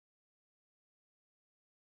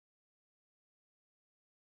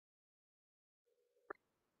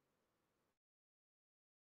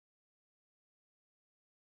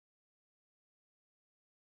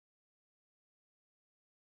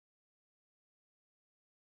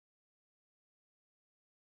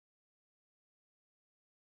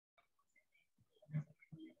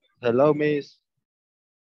Hello, Miss.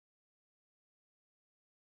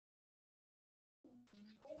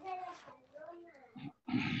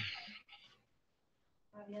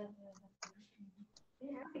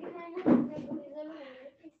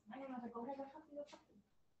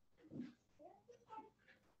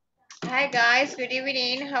 Hi guys, good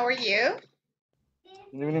evening. How are you?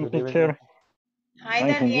 Good evening, Good evening. teacher. Hi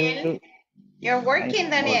Nice and Daniel. you. You're working,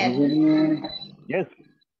 Good Daniel. evening. Yes,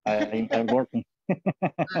 I'm working.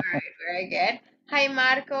 All right, very good. Hi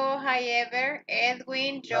Marco. Hi Ever.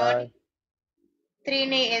 Edwin, Hi. John.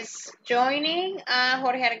 Trini is joining.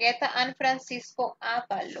 Jorge Argueta and Francisco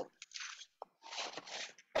Avalo.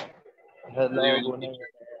 Hello, good evening.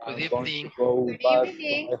 Good I'm going to evening. go Good back to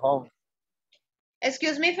evening. my home.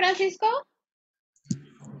 Excuse me, Francisco?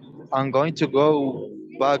 I'm going to go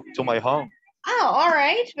back to my home. Oh, all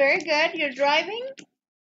right. Very good. You're driving?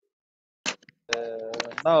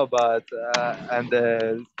 No, but and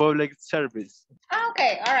the public service.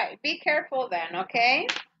 Okay, all right. Be careful then, okay?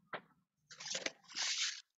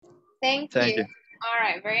 Thank Thank you. you. All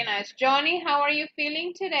right, very nice. Johnny, how are you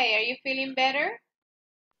feeling today? Are you feeling better?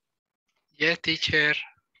 Yes, teacher.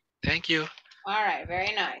 Thank you. All right,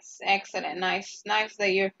 very nice. Excellent. Nice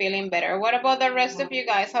that you're feeling better. What about the rest of you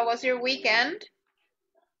guys? How was your weekend?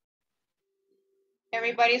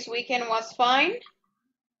 Everybody's weekend was fine?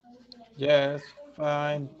 Yes,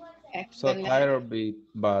 fine. So Excellent. tired,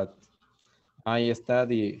 but I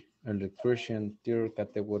study electrician third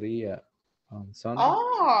category on Sunday.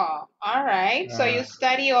 Oh, all right. So you Uh,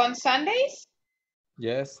 study on Sundays?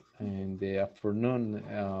 yes, in the afternoon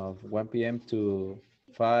of 1 p.m. to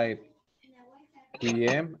 5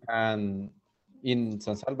 p.m. and in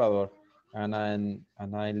San Salvador, and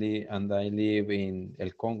I live in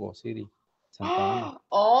El Congo City, Santa Ana.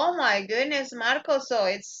 Oh my goodness, Marco. So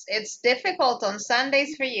it's difficult on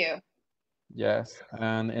Sundays for you. Yes,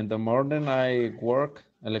 and in the morning I work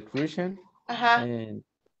electrician Uh-huh. and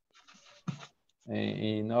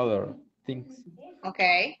in other things.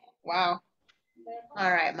 Okay. Wow.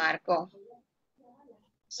 All right, Marco.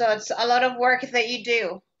 So it's a lot of work that you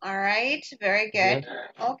do. All right. Very good.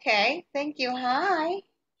 Yes, Okay. Thank you. Hi.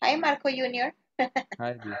 Hi, Marco Jr.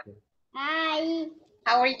 hi, Vito. Hi.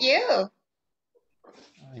 How are you?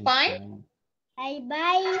 I'm Fine? fine. Hi,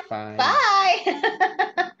 bye. Fine. Bye.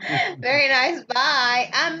 Very nice. Bye.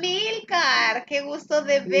 Amilcar, qué gusto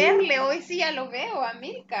de verle. Hoy sí ya lo veo,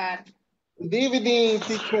 Amilcar. Good evening,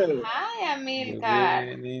 teacher. Hi, Good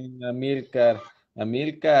Amilcar. evening, Amilcar.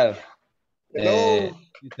 Amilcar, Hello.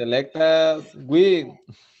 select us with.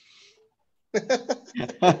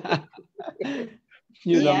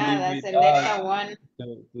 You don't Yeah, be that's with us Selecta one.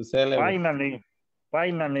 to celebrate.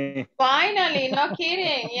 Finally. Finally, no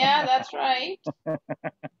kidding. Yeah, that's right.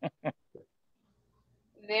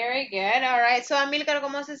 Very good. All right. So, Amilcar,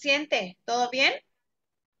 ¿cómo se siente? ¿Todo bien?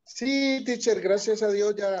 Sí, teacher, gracias a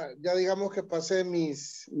Dios ya digamos que pasé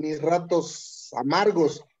mis ratos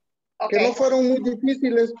amargos, que Okay. no fueron muy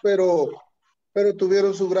difíciles, pero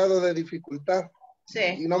tuvieron su grado de dificultad. Sí.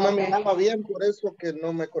 Y no me Okay. miraba bien, por eso que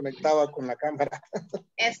no me conectaba con la cámara.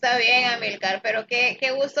 Está bien, Amilcar, pero qué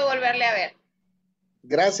gusto volverle a ver.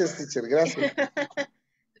 Gracias, teacher, gracias.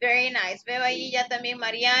 Very nice. Veo ahí ya también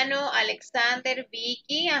Mariano, Alexander,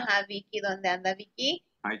 Vicky. Ajá, Vicky, ¿dónde anda Vicky?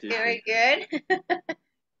 Hi, teacher. Very good.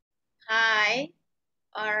 Hi.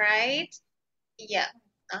 All right. Yeah.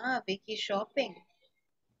 Vicky shopping.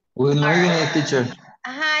 Good All evening, right. teacher.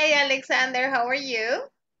 Hi, Alexander. How are you?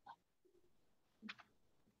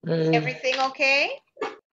 Everything okay?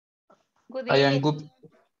 Good I am evening. good.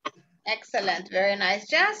 Excellent. Very nice.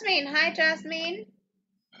 Jasmine. Hi, Jasmine.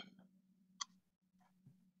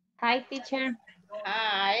 Hi, teacher.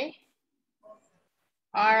 Hi.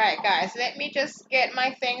 All right, guys. Let me just get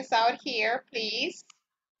my things out here, please.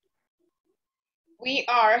 We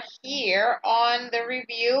are here on the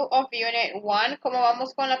review of Unit 1. ¿Cómo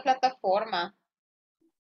vamos con la plataforma?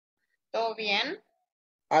 ¿Todo bien?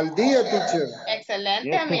 Al día, teacher. Excelente,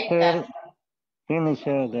 Yes, Amilcar. teacher. Finish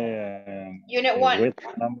the Unit with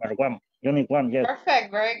 1. number 1. Unit 1, yes.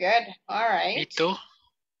 Perfect. Very good. All Me right. too.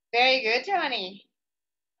 Very good, Johnny.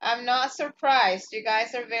 I'm not surprised. You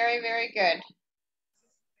guys are very, very good.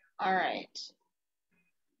 All right.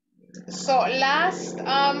 So last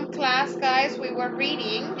class, guys, we were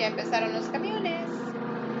reading. Ya empezaron los camiones.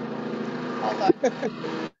 Hold on.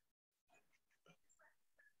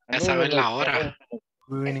 Ya saben la hora.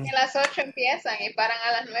 Good Es evening. que a las 8 empiezan y paran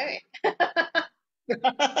a las 9.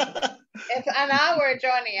 It's an hour,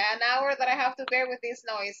 Johnny. An hour that I have to bear with this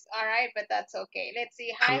noise. All right, but that's okay. Let's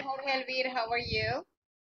see. Hi, Jorge Elvir. How are you?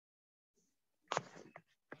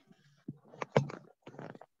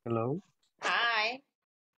 Hello. Hi.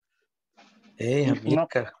 Hey, No,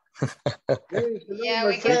 Amilcar. Hey, hello, Yeah, my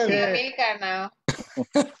we can see friend. Amilcar now.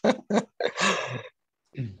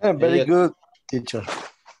 Very Elliot. good, teacher.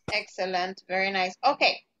 Excellent, very nice.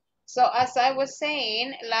 Okay, so as I was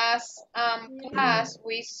saying, last class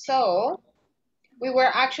we saw, we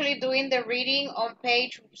were actually doing the reading on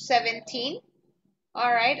page 17.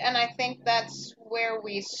 All right, and I think that's where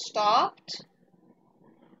we stopped.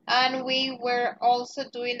 And we were also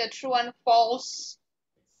doing the true and false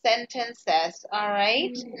sentences. All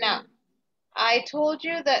right, now I told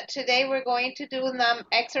you that today we're going to do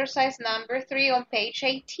exercise number 3 on page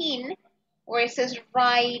 18, where it says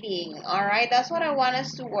writing. All right, that's what I want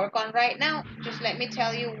us to work on right now. Just let me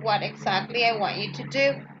tell you what exactly I want you to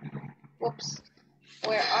do. Whoops,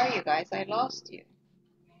 where are you guys? I lost you.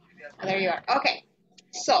 Oh, there you are. Okay,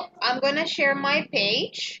 so I'm gonna share my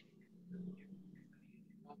page.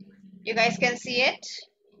 You guys can see it?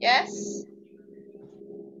 Yes?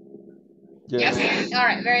 Yes. Yes. All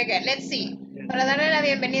right, very good. Let's see. Para darle la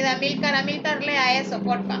bienvenida a Milcar. Amilcar, lea eso,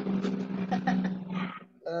 porfa.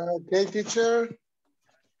 Okay, teacher.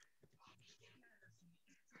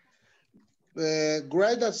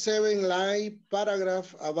 Write a 7-line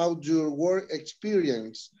paragraph about your work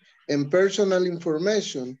experience and personal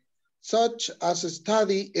information, such as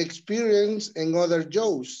study experience and other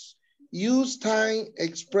jobs. Use time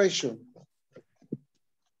expression.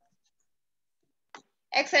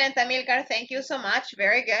 Excellent, Amilcar. Thank you so much.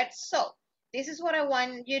 Very good. So, this is what I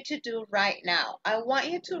want you to do right now. I want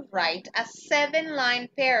you to write a 7-line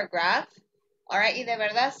paragraph. All right, y de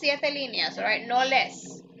verdad 7 líneas. All right, no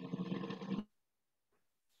less.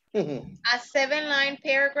 A 7-line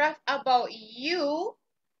paragraph about you,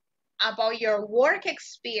 about your work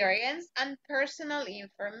experience and personal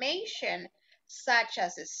information, such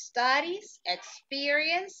as studies,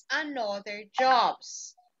 experience, and other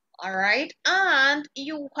jobs. All right, and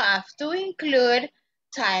you have to include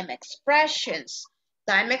time expressions.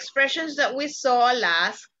 Time expressions that we saw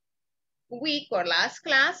last week or last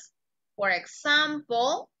class. For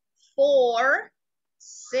example, for,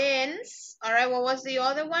 since, all right, what was the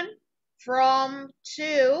other one? From,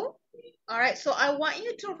 to. All right, so I want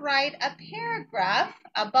you to write a paragraph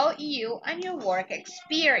about you and your work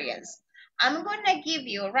experience. I'm gonna give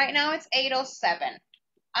you, right now it's 8:07.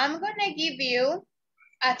 I'm gonna give you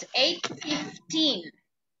at 8:15.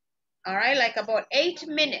 All right, like about 8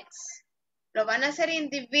 minutes. Lo van a hacer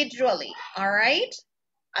individually, all right?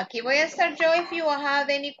 Aquí voy a estar yo if you have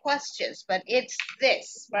any questions, but it's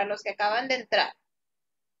this, para los que acaban de entrar.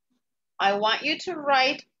 I want you to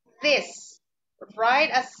write this. Write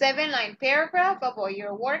a 7-line paragraph about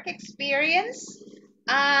your work experience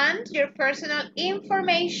and your personal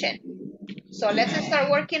information. So let's start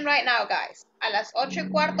working right now, guys. A las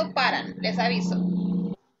 8:15 paran, les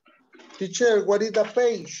aviso. Teacher, what is the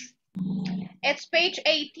page? It's page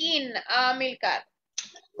 18, Milcar.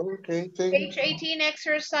 Okay, thank you. Page 18,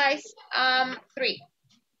 exercise 3.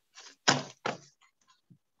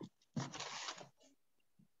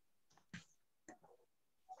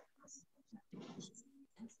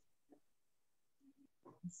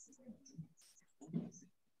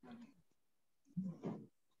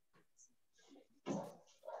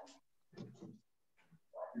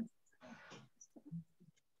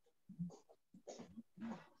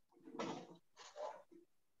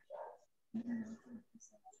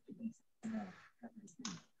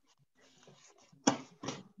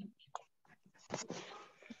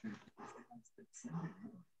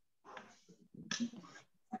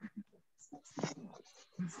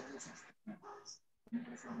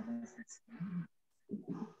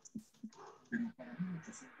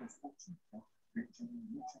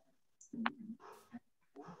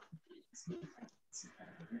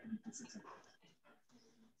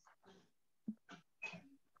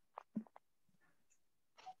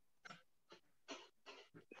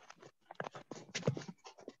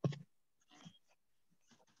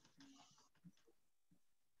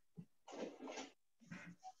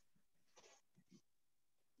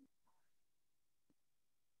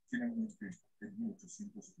 Finalmente, en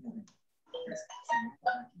 1890, presentación de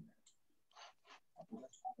máquina.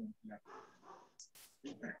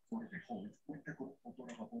 El tractor de Holt cuenta con un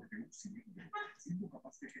motor a vapor de un cilindro, siendo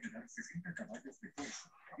capaz de generar 60 caballos de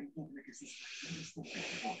fuerza, el doble que sus tractores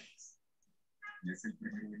competidores. Y es el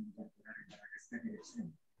primero en incorporar embragues de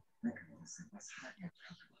dirección, lo que lo hace más rápido.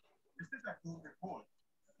 Este tractor de Holt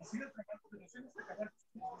hacía el trabajo de docenas de caballos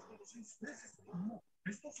por 6 veces.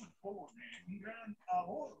 Esto supone un gran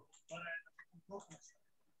ahorro para el agricultor nacional.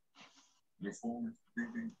 Los Holt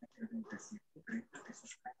venden entre 130 de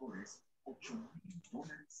sus tractores,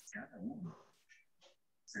 $8,000 cada uno.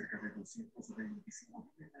 Cerca de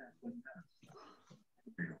 225,000 en la actualidad.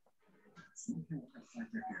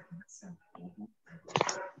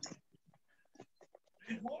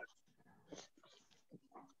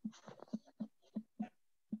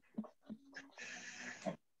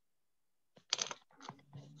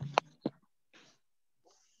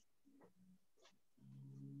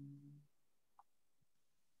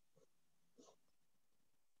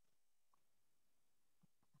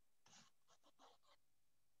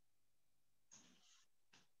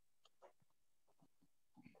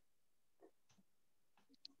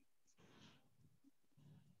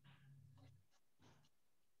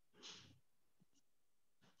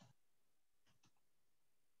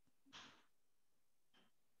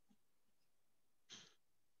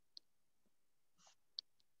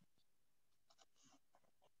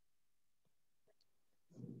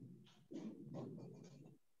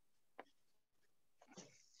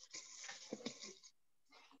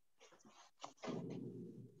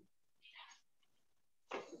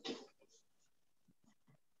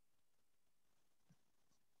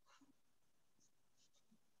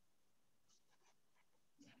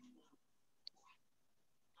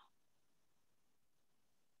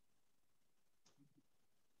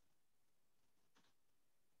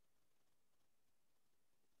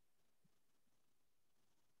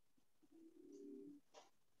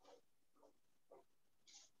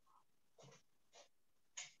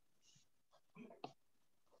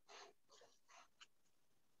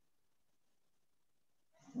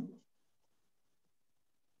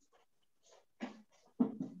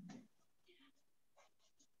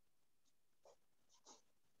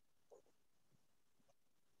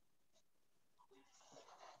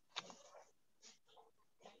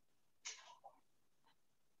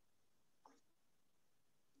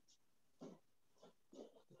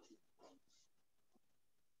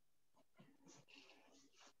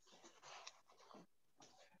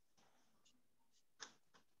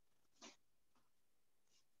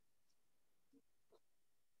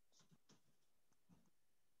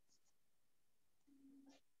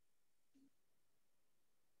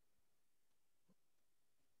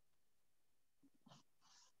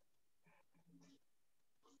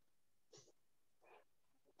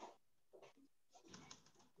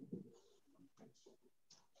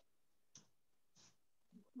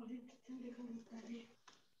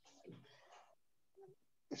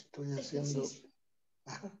 Estoy haciendo,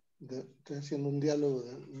 estoy haciendo un diálogo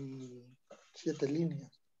de 7 líneas,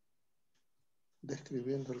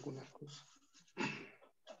 describiendo algunas cosas.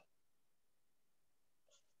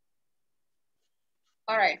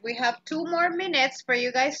 All right, we have 2 more minutes for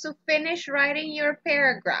you guys to finish writing your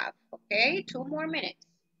paragraph, okay? 2 more minutes.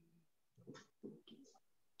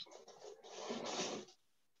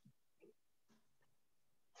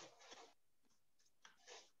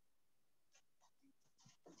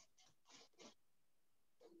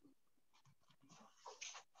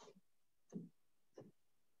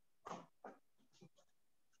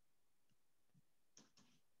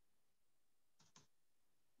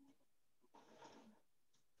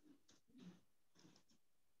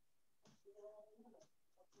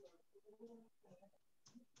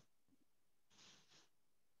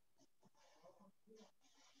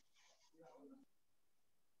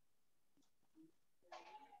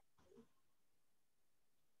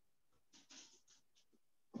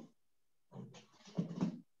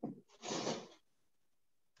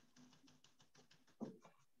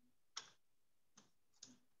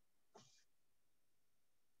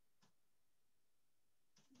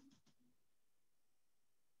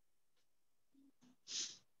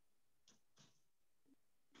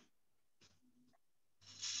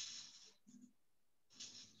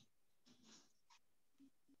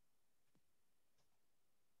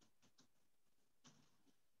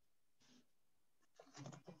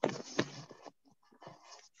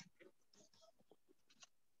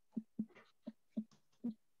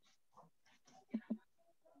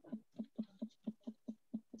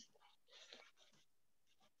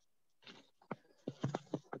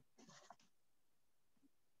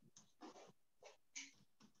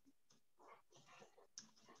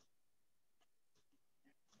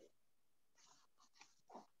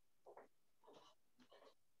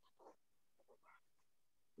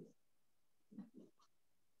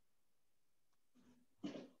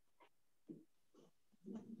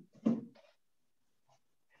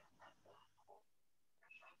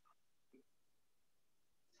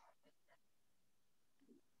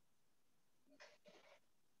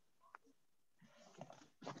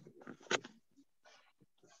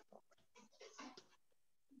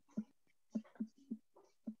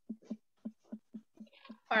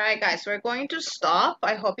 All right, guys, we're going to stop.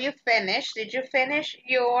 I hope you finished. Did you finish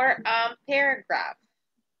your paragraph?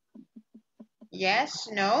 Yes,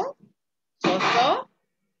 no? So?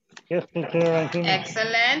 Yes, teacher, I finished.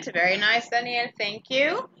 Excellent. Very nice, Daniel. Thank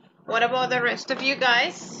you. What about the rest of you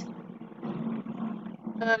guys?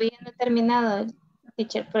 Todavía no he terminado,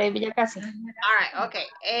 teacher, pero ya casi. All right, okay.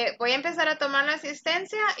 Voy a empezar a tomar la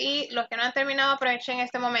asistencia y los que no han terminado aprovechen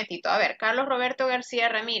este momentito. A ver, Carlos Roberto García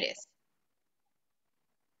Ramírez.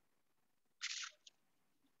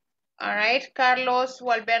 All right, Carlos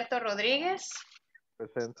Gualberto Rodríguez.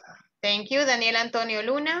 Present. Thank you. Daniel Antonio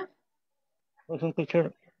Luna. Present,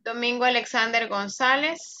 teacher. Domingo Alexander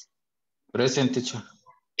González. Present, teacher.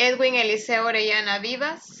 Edwin Eliseo Orellana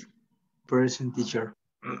Vivas. Present, teacher.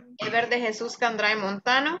 Ever de Jesús Candray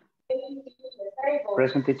Montano.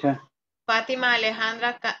 Present, teacher. Fátima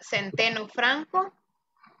Alejandra Centeno Franco.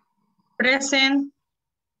 Present.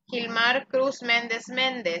 Gilmar Cruz Méndez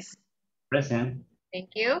Méndez. Present. Thank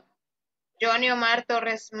you. Johnny Omar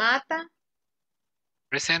Torres Mata.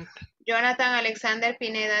 Present. Jonathan Alexander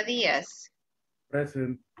Pineda Díaz.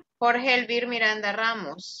 Present. Jorge Elvir Miranda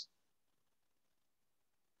Ramos.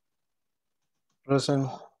 Present.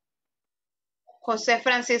 José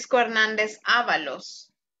Francisco Hernández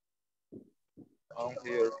Ábalos. I'm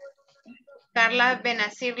here. Carla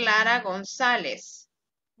Benazir Lara González.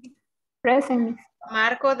 Present.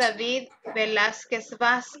 Marco David Velázquez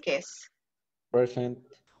Vázquez. Present.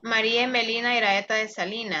 María Melina Iraeta de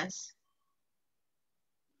Salinas.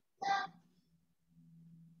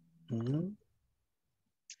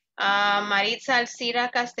 Maritza Alcira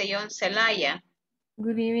Castellón Celaya.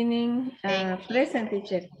 Good evening. Present,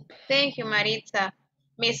 teacher. Thank you, Maritza.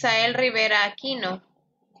 Misael Rivera Aquino.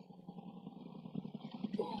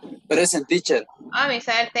 Present, teacher.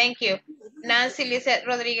 Misael, thank you. Nancy Lizeth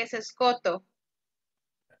Rodríguez Escoto.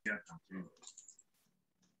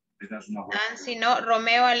 Nancy, no.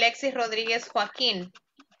 Romeo Alexis Rodríguez Joaquín.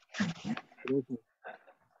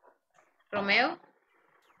 Romeo?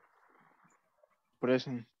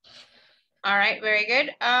 Present. All right, very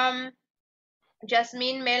good.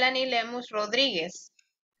 Jasmine Melanie Lemus Rodríguez.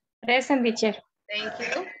 Present, teacher. Thank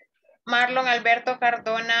you. Marlon Alberto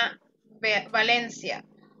Cardona Valencia.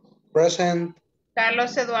 Present.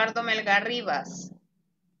 Carlos Eduardo Melgar Rivas.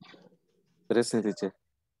 Present, teacher.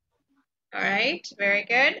 All right, very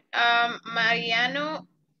good. Mariano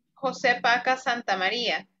José Paca Santa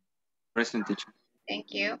María. Present, teacher.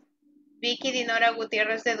 Thank you. Vicky Dinora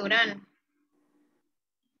Gutiérrez de Durán.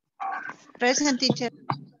 Present, teacher.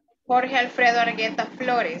 Jorge Alfredo Argueta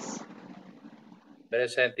Flores.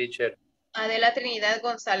 Present, teacher. Adela Trinidad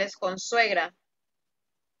González Consuegra.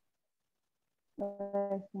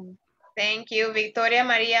 Thank you. Victoria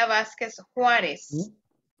María Vázquez Juárez.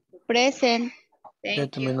 Present.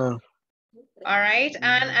 Thank you. All right,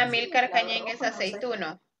 and Amilcar Cañengues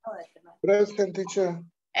Aceituno. Present, teacher.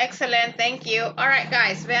 Excellent, thank you. All right,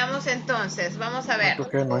 guys, veamos entonces. Vamos a ver.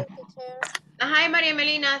 Okay, no. Hi, María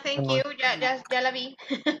Melina, thank you. Ya la vi.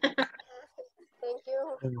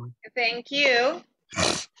 Thank you.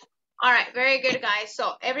 All right, very good, guys.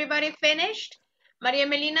 So, everybody finished? María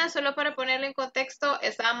Melina, solo para ponerle en contexto,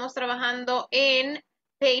 estamos trabajando en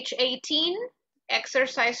page 18,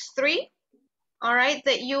 exercise 3. All right,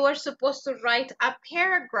 that you are supposed to write a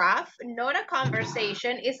paragraph, not a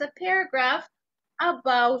conversation. It's a paragraph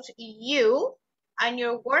about you and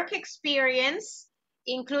your work experience,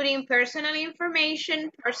 including personal information,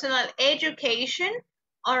 personal education,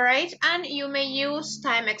 all right? And you may use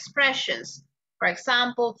time expressions. For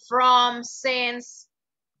example, from, since,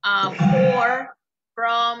 for,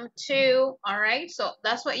 from, to, all right? So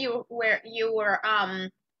that's what your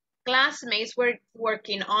classmates were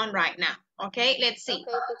working on right now. Okay, let's see.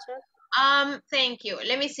 Okay, thank you.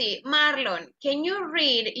 Let me see. Marlon, can you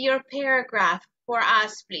read your paragraph for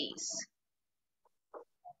us, please?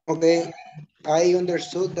 Okay, I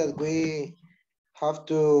understood that we have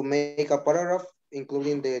to make a paragraph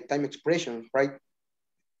including the time expression, right?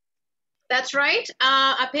 That's right.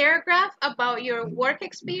 A paragraph about your work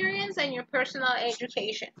experience and your personal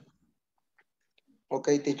education.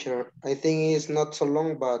 Okay, teacher. I think it's not so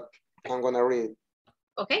long, but I'm gonna read it.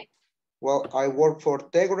 Okay. Well, I work for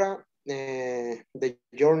Tegra. The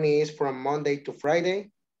journey is from Monday to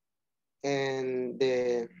Friday. And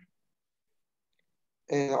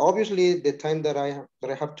obviously the time that I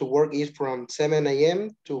have to work is from 7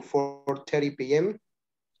 a.m. to 4:30 p.m.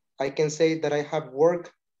 I can say that I have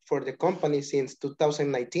worked for the company since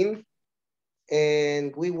 2019,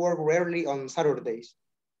 and we work rarely on Saturdays.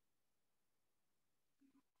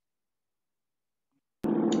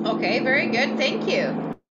 Okay, very good. Thank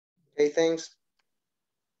you. Okay, thanks.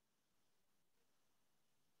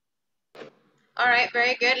 All right,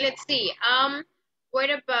 very good. Let's see. What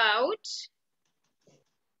about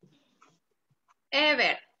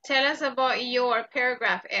Ever? Tell us about your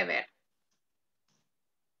paragraph, Ever.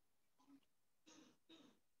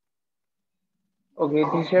 Okay,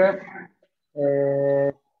 teacher.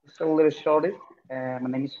 It's a little short. My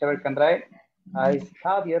name is Ever Candray. I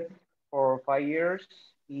studied for 5 years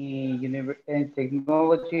in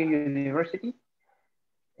technology university.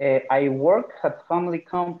 I work at family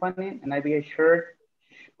company and I be a charge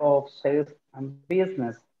of sales and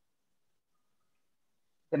business.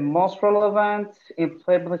 The most relevant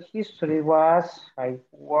employment history was I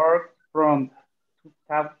worked from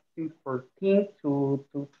 2014 to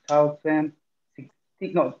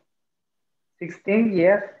 2016, no, 16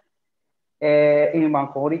 years in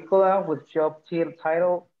Banco Agrícola with job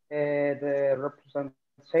title, the represent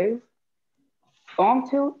sales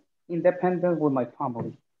until independent with my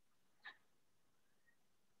family.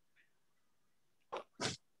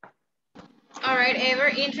 All right, Ever,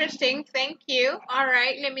 interesting. Thank you. All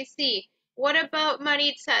right, let me see. What about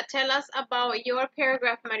Maritza? Tell us about your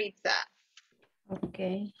paragraph, Maritza.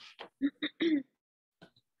 Okay.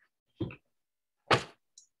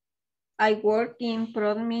 I work in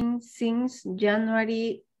programming since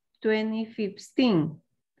January 2015.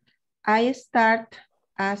 I start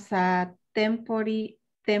as a temporary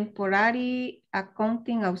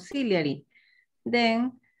accounting auxiliary.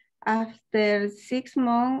 Then after 6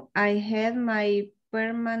 months, I had my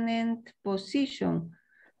permanent position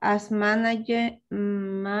as manager.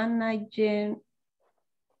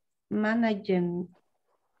 Management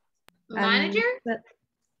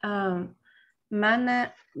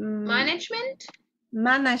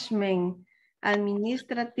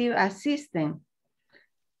administrative assistant.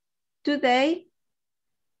 Today,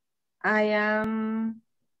 I am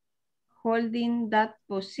holding that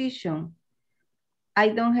position. I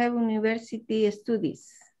don't have university studies.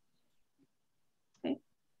 Okay.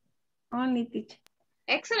 Only teacher.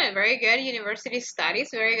 Excellent, very good. University studies,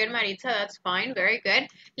 very good, Maritza. That's fine, very good.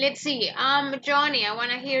 Let's see. Johnny, I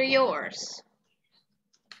want to hear yours.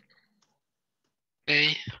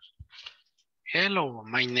 Okay. Hello,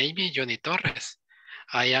 my name is Johnny Torres.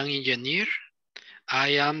 I am engineer.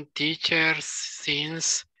 I am teacher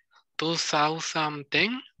since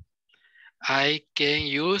 2010. I can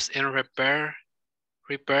use and repair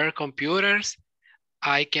computers.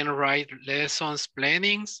 I can write lessons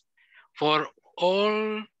plannings for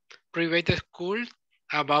all private schools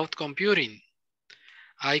about computing.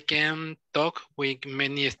 I can talk with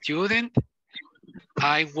many students.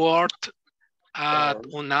 I worked at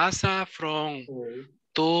UNASA from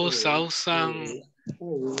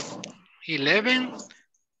 2011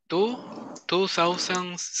 to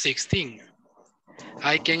 2016.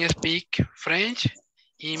 I can speak French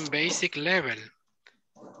in basic level.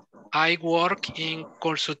 I work in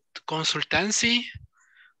consultancy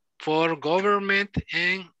for government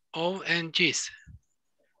and ONGs.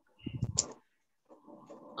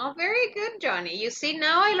 Oh, very good, Johnny. You see,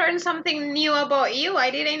 now I learned something new about you.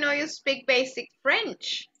 I didn't know you speak basic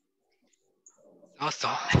French. Also.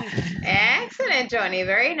 Excellent, Johnny.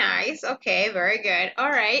 Very nice. Okay, very good. All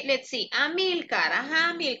right, let's see. Amilcar.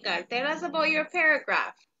 Amilcar. Tell us about your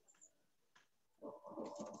paragraph.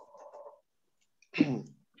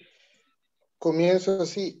 Comienzo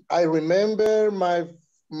así. I remember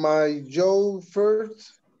my job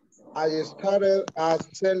first. I started as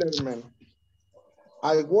salesman.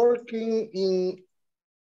 I work in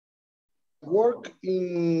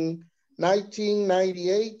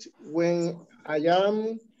 1998 when I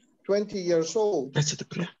am 20 years old.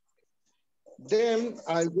 Then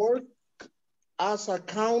I work as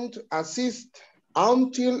account assist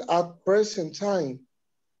until at present time.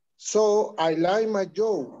 So I like my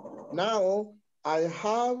job. Now I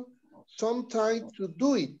have some time to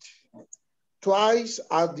do it twice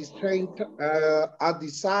at the same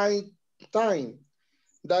time.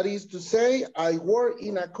 That is to say, I work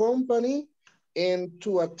in a company and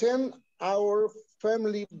to attend our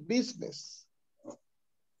family business.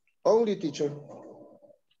 Only, teacher.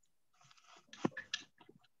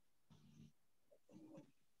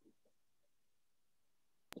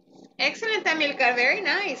 Excellent, Amilcar. Very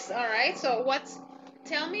nice. All right. So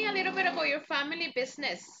tell me a little bit about your family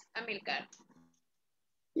business, Amilcar.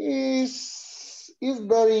 It's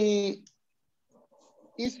very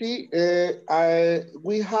easy.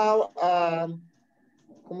 We have,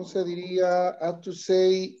 ¿cómo se diría? I have to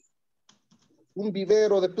say, un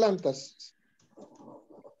vivero de plantas.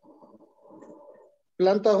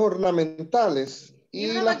 Plantas ornamentales.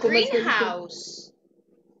 You have a greenhouse.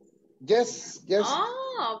 Yes, yes.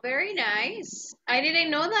 Oh, very nice. I didn't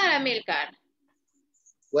know that, Amilcar.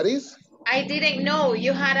 What is? I didn't know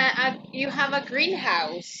you have a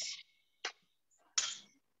greenhouse.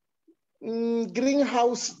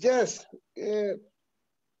 Greenhouse, yes.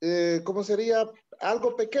 ¿Cómo sería?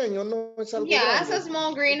 Algo pequeño, no es algo grande. It's a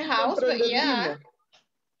small greenhouse, but yeah.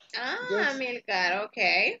 Yes. Amilcar,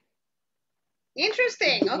 okay.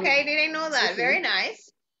 Interesting. Okay, didn't know that. Very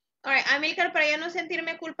nice. All right, Amilcar, para ya no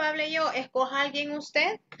sentirme culpable yo, escoja a alguien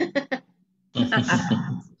usted.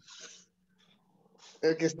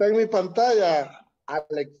 El que está en mi pantalla,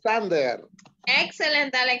 Alexander.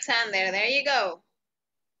 Excellent, Alexander. There you go.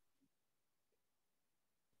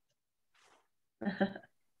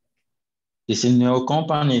 This is new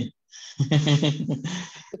company.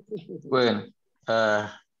 Bueno,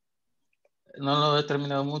 no lo he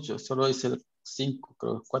terminado mucho, solo hice 5,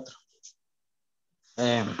 creo, 4.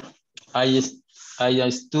 I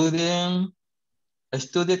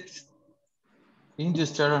studied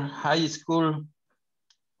industrial high school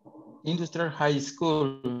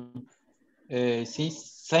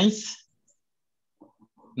since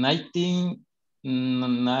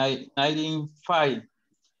 1995.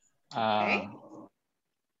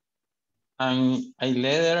 And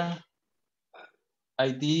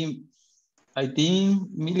I did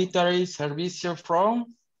military service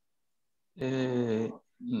from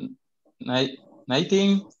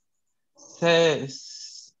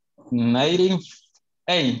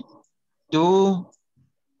 1998 to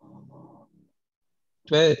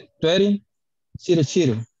 2000.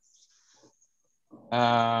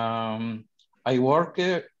 I worked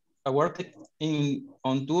in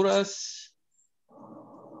Honduras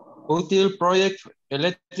until project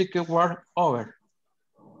electric work over.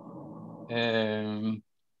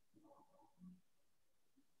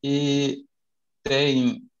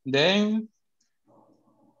 Then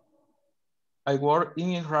I work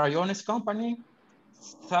in Rayones company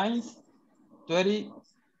since 20.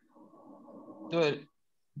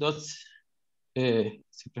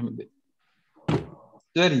 Simplemente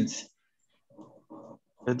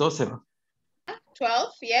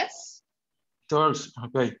 12, yes. 12,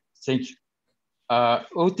 okay, thank you.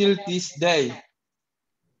 Until this day.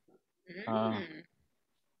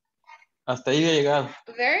 Hasta ahí he llegado.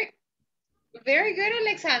 Very, very good,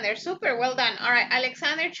 Alexander. Super, well done. All right,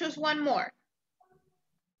 Alexander, choose one more.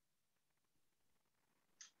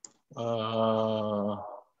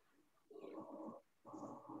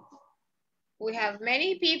 We have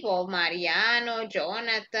many people, Mariano,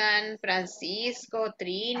 Jonathan, Francisco,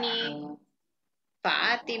 Trini,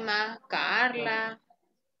 Fátima, Carla.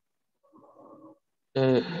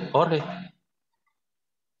 Jorge.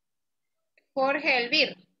 Jorge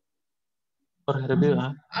Elvir. Jorge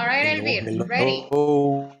Revere, All right, Elvir, ready?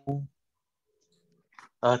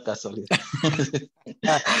 Casualidad.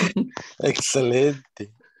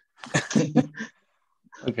 Excelente.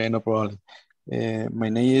 Okay, no problem. My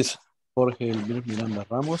name is Jorge Elvir Miranda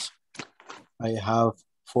Ramos. I have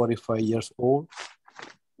 45 years old.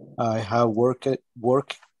 I have worked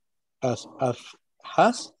as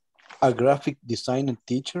a graphic design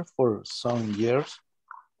teacher for some years.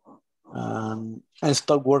 And I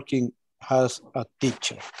stopped working as a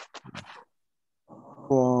teacher.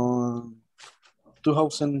 From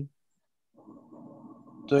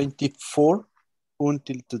 2024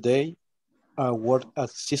 until today, I work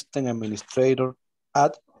as system administrator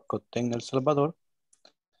at Contamos, El Salvador.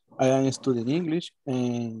 I am studying English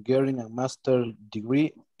and getting a master's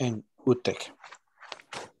degree in UTEC.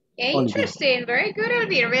 Interesting, very good,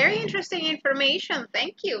 Elvir. Very interesting information.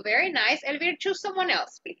 Thank you, very nice. Elvir, choose someone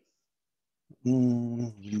else, please.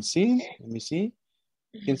 Let me see.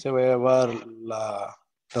 ¿Quién se va a llevar la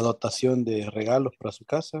dotación de regalos para su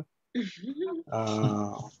casa? Let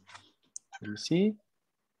me see.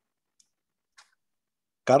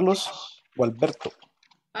 Carlos o Alberto.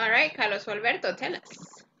 All right, Carlos o Alberto, tell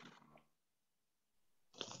us.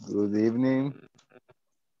 Good evening.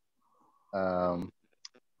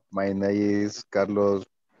 My name is Carlos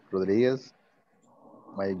Rodriguez.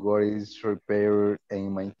 My work is repair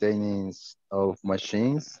and maintenance of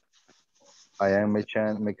machines. I am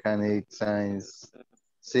mechanic science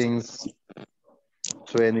since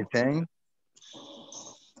 2010.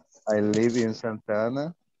 I live in Santa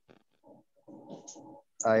Ana.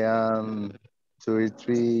 I am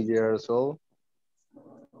 33 years old.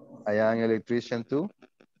 I am an electrician too.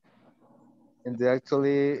 And I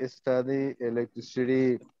actually study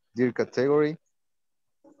electricity tier category.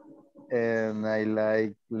 And I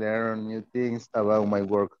like learn new things about my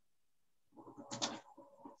work.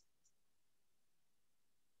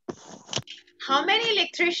 How many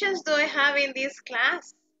electricians do I have in this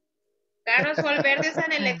class? Carlos Valverde is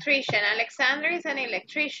an electrician. Alexander is an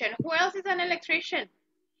electrician. Who else is an electrician?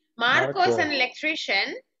 Marco is an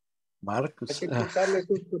electrician. Marcos. Hay que quitarle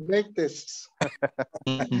sus conectes.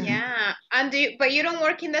 Yeah, and but you don't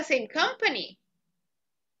work in the same company.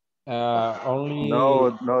 Only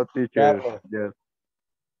No teacher. Carlos. Yes.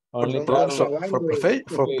 Only For Carlos.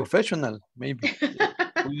 professional, maybe.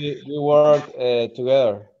 We work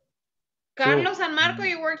together. Carlos and Marco,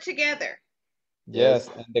 you work together. Yes,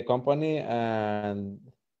 and the company and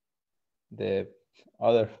the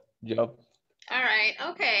other job. All right,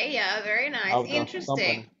 okay, yeah, very nice, Out of interesting.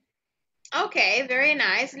 company. Okay, very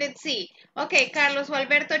nice, let's see. Okay, Carlos o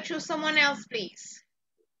Alberto, choose someone else, please.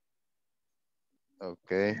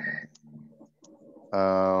 Okay.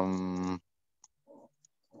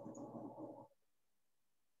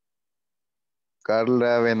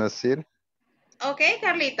 Carla Benazir. Okay,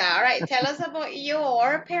 Carlita, all right, tell us about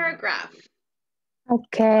your paragraph.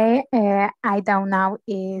 Okay, I don't know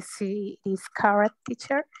if she is correct,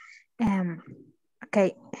 teacher.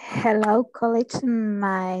 Okay, hello, college.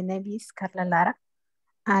 My name is Carla Lara.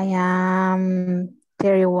 I am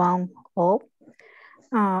 31 old.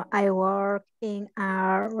 I work in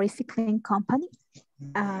a recycling company.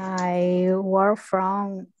 I work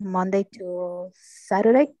from Monday to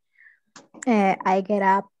Saturday. I get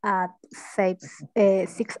up at 6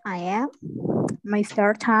 a.m. My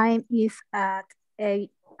start time is at 8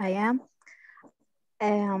 a.m.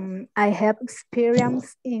 I have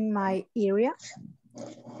experience in my area.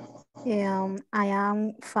 I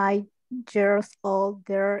am 5 years old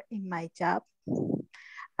there in my job.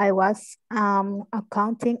 I was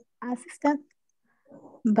accounting assistant,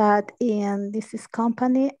 but in this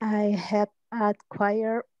company, I have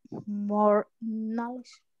acquired more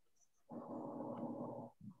knowledge.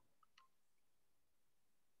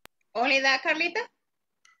 Only that, Carlita?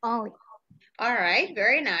 Only. All right,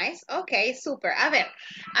 very nice. Okay, super. A ver,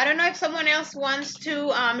 I don't know if someone else wants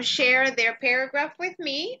to share their paragraph with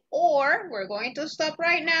me, or we're going to stop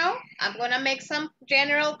right now. I'm going to make some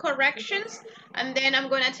general corrections, and then I'm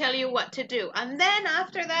going to tell you what to do. And then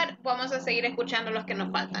after that, vamos a seguir escuchando los que nos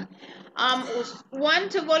faltan. One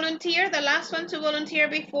to volunteer, the last one to volunteer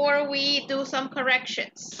before we do some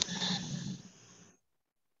corrections.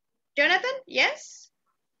 Jonathan, yes?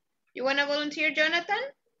 You want to volunteer,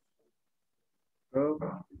 Jonathan?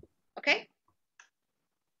 Okay.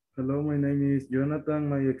 Hello, my name is Jonathan.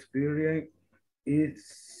 My experience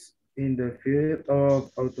is in the field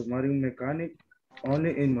of automotive mechanic,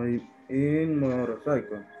 only in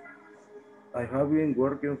motorcycle. I have been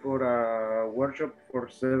working for a workshop for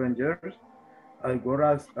 7 years. I work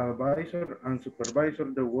as advisor and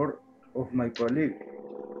supervisor the work of my colleague.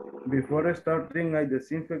 Before starting, I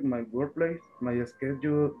disinfect my workplace. My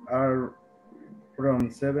schedule are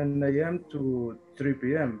from 7 a.m. to 3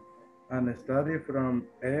 p.m. and study from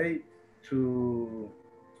 8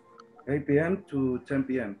 p.m. to 10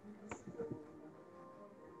 p.m.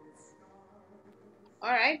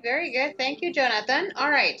 All right, very good. Thank you, Jonathan.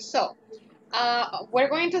 All right, so we're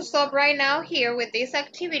going to stop right now here with this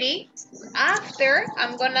activity. After,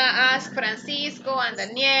 I'm gonna ask Francisco and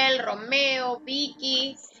Daniel, Romeo,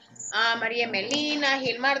 Vicky, Maria Melina,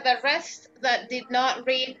 Gilmar, the rest that did not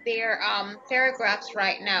read their paragraphs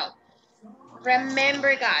right now.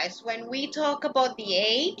 Remember, guys, when we talk about the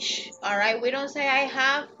age, all right, we don't say I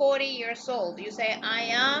have 40 years old. You say I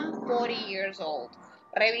am 40 years old.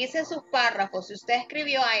 Revise sus párrafos. Si usted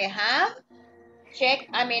escribió I have,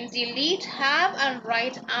 delete have and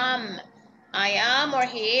write am. I am, or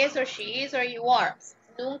he is, or she is, or you are.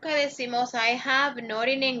 Nunca decimos I have, not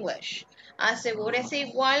in English. Asegúrese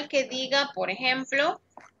igual que diga, por ejemplo,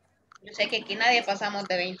 yo sé que aquí nadie pasamos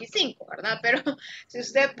de 25, ¿verdad? Pero si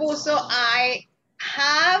usted puso I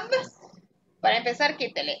have, para empezar,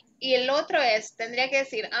 quítele. Y el otro es, tendría que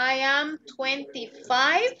decir I am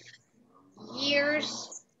 25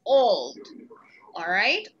 years old. All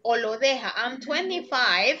right? O lo deja, I'm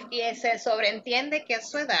 25 y se sobreentiende que es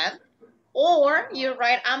su edad. Or you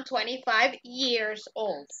write I'm 25 years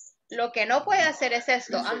old. Lo que no puede hacer es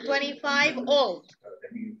esto, I'm 25 old.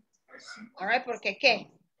 All right, porque ¿qué?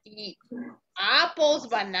 Y apples,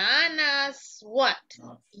 bananas, what?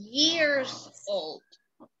 Years old.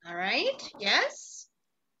 All right, yes.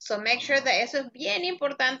 So make sure that eso es bien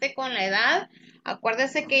importante con la edad.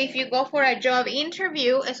 Acuérdese que if you go for a job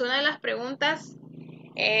interview, es una de las preguntas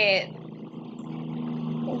que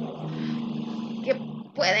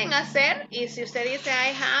pueden hacer. Y si usted dice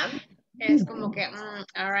I have, es como que,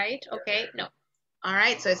 all right, okay, no. All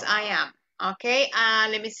right, so it's I am. Okay,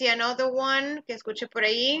 let me see another one que escuche por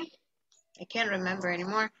ahí. I can't remember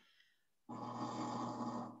anymore.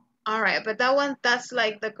 All right, but that one, that's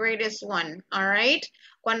like the greatest one. All right.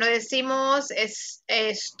 Cuando decimos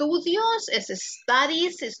estudios, es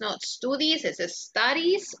studies, it's not studies, it's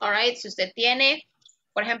studies. All right. Si usted tiene,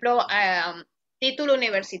 por ejemplo, título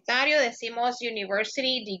universitario, decimos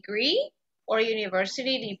university degree or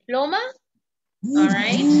university diploma. All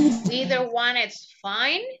right. Either one, it's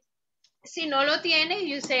fine. Si no lo tiene,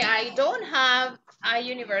 you say, I don't have a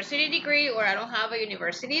university degree or I don't have a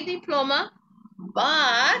university diploma,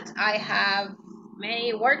 but I have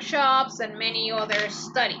many workshops and many other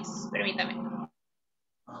studies. Permítame.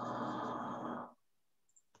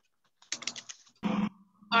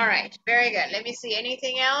 All right, very good. Let me see,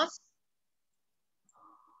 anything else?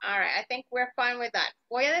 All right, I think we're fine with that.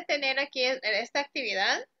 Voy a detener aquí en esta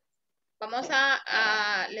actividad.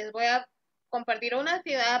 Les voy a compartir una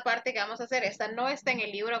actividad aparte que vamos a hacer. Esta no está en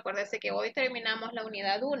el libro. Acuérdense que hoy terminamos la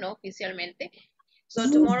unidad 1 oficialmente.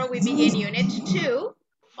 So tomorrow we begin unit 2.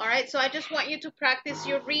 All right, so I just want you to practice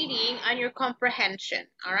your reading and your comprehension.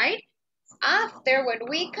 All right. After, when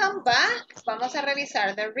we come back, vamos a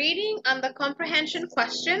revisar the reading and the comprehension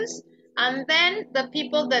questions. And then the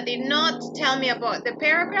people that did not tell me about the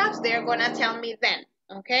paragraphs, they're going to tell me then.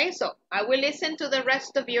 Okay, so I will listen to the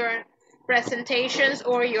rest of your presentations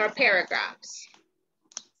or your paragraphs.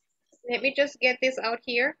 Let me just get this out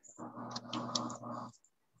here.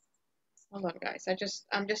 Hold on, guys.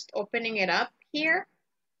 I'm just opening it up here.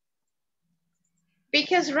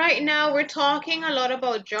 Because right now we're talking a lot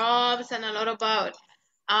about jobs and a lot about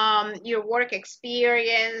your work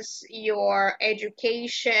experience, your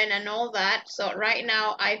education and all that. So right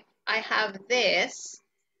now I have this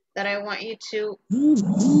that I want you to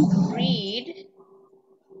read.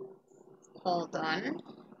 Hold on.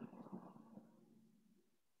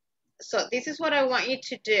 So this is what I want you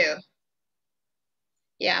to do.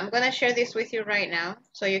 Yeah, I'm gonna share this with you right now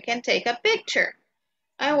so you can take a picture.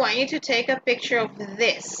 I want you to take a picture of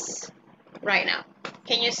this right now.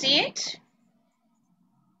 Can you see it?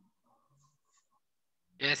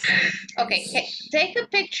 Yes. Okay, take a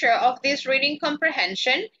picture of this reading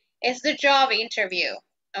comprehension. It's the job interview,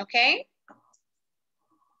 okay?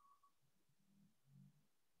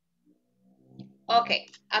 Okay,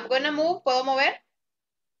 I'm gonna move. ¿Puedo mover?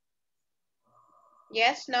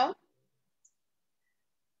 Yes, no?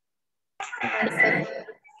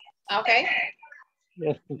 Okay.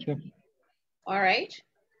 Yes, teacher. All right.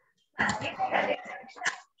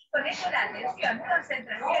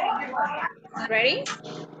 Ready?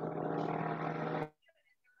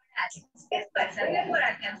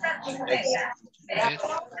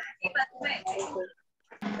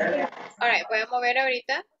 All right, voy a mover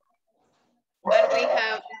ahorita. And we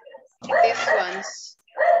have these ones.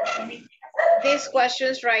 These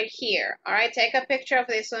questions right here. All right, take a picture of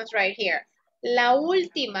these ones right here. La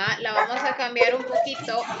última la vamos a cambiar un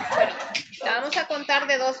poquito. Bueno, la vamos a contestar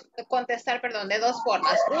de dos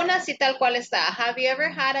formas. Una, sí tal cual está. Have you ever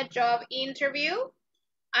had a job interview?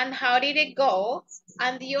 And how did it go?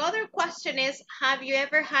 And the other question is, have you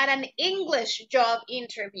ever had an English job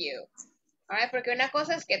interview? All right, porque una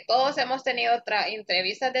cosa es que todos hemos tenido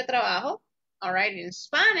entrevistas de trabajo, all right, in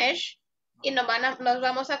Spanish, y nos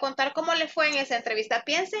vamos a contar cómo le fue en esa entrevista.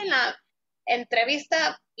 Piense en la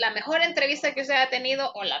entrevista, la mejor entrevista que usted ha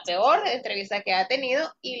tenido o la peor entrevista que ha tenido.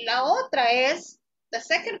 Y la otra es, the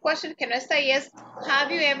second question que no está ahí es, have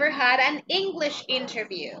you ever had an English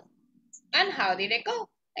interview? And how did it go?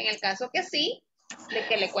 En el caso que sí, de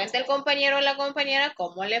que le cuente el compañero o la compañera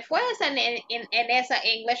cómo le fue en esa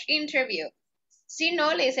English interview. Si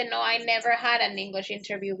no, le dice, no, I never had an English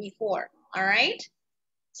interview before. All right?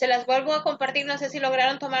 Se las vuelvo a compartir. No sé si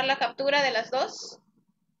lograron tomar la captura de las dos.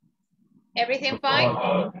 Everything fine?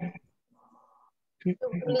 Please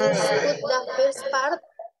put the first part,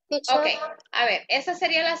 teacher. Ok, a ver, esa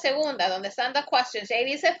sería la segunda, donde están the questions. Y ahí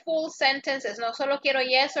dice full sentences. No solo quiero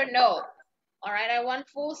yes or no. All right, I want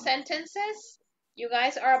full sentences. You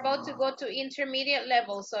guys are about to go to intermediate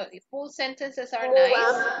level, so full sentences are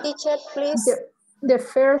nice. Teacher, please. The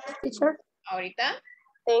first, teacher. Ahorita.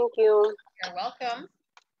 Thank you. You're welcome.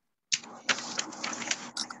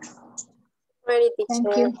 Ready, teacher.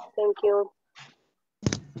 Thank you. Thank you.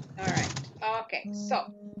 All right, okay, so.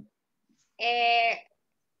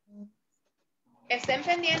 Estén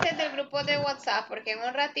pendientes del grupo de WhatsApp porque en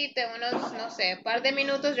un ratito, en unos, no sé, un par de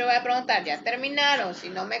minutos yo voy a preguntar, ¿ya terminaron? Si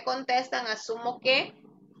no me contestan, asumo que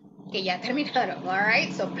ya terminaron, all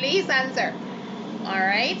right? So please answer, all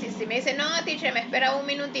right? Y si me dicen, no, teacher, me espera un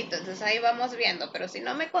minutito, entonces ahí vamos viendo, pero si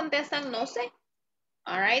no me contestan, no sé.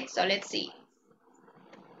 All right, so let's see.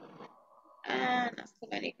 Not too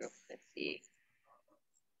many groups, let's see.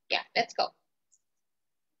 Yeah, let's go.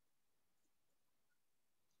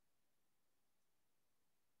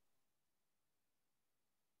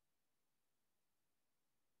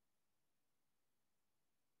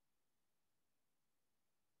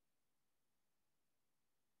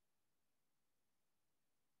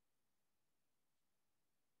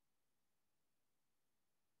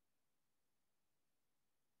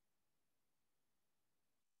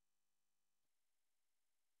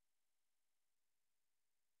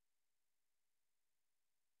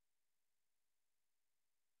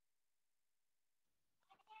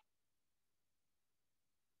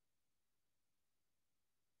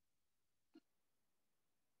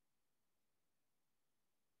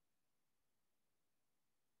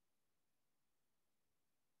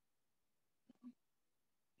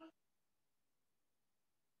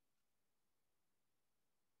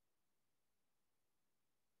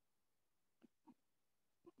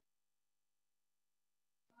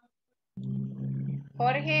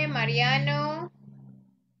 Jorge, Mariano,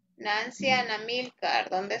 Nancy, Ana Milcar,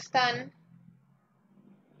 ¿dónde están?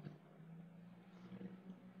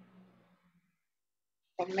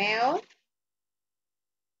 Romeo.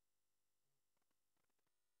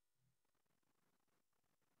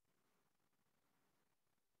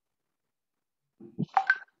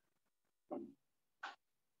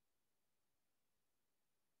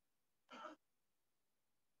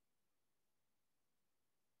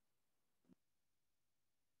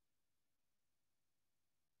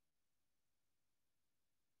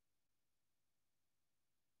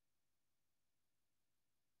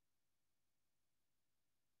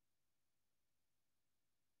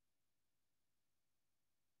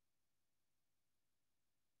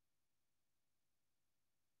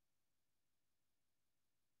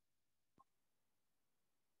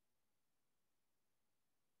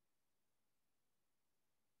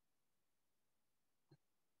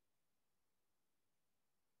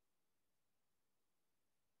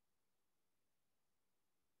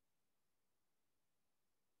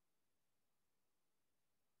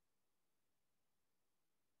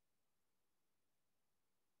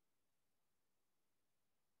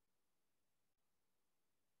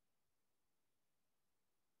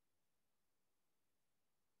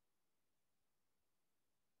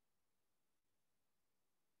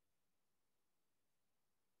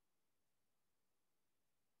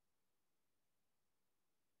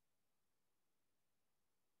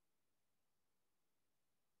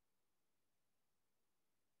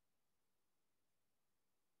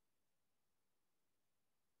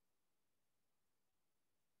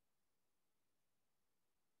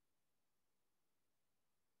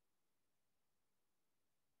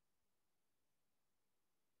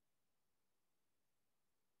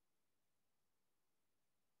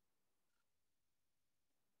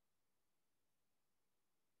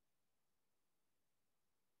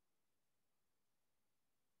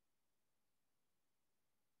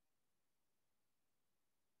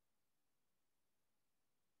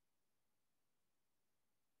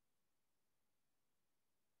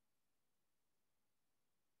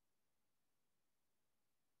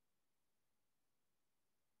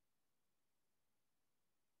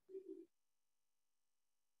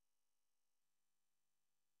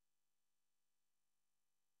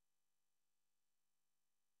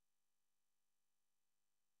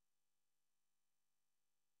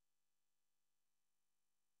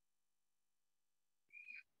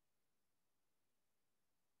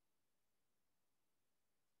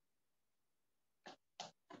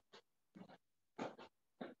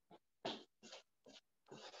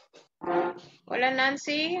 Hola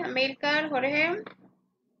Nancy, Amilcar, Jorge.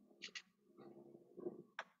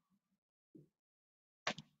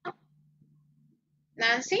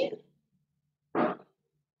 Nancy.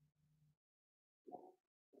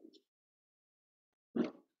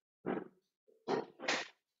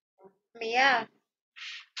 Mía.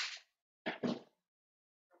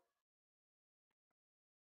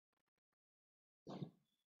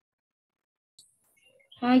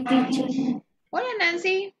 Hi, teacher. Hola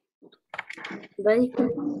Nancy.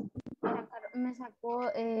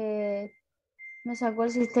 Me sacó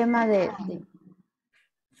el sistema de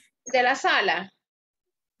De la sala.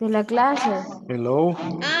 la clase. Hello.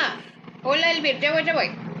 Ah, hola Elvir, ya voy.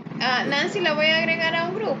 Ah, Nancy la voy a agregar a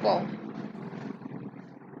un grupo.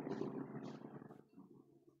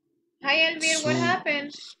 Hi Elvir, what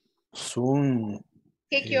happened? Zoom.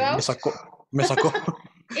 Kick you Me out? sacó. Me sacó.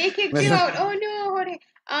 It kicked Me you sacó. out. Oh no, Jorge.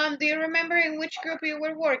 Do you remember in which group you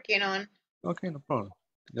were working on? Okay, no problem.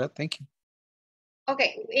 Yeah, thank you.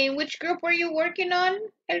 Okay, in which group were you working on,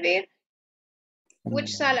 Elvir?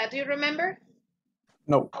 Which sala, do you remember?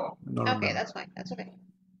 No, no Okay, remember. that's fine, that's okay.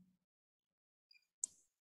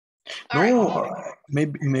 No,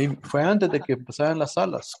 maybe fue antes de que empezaran las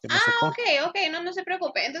salas que me sacó. Ok, no se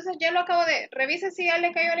preocupe. Entonces ya lo acabo de... Revise si ya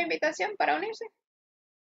le cayó la invitación para unirse.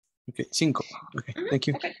 Okay, 5. Okay, thank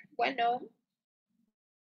you. Okay, bueno.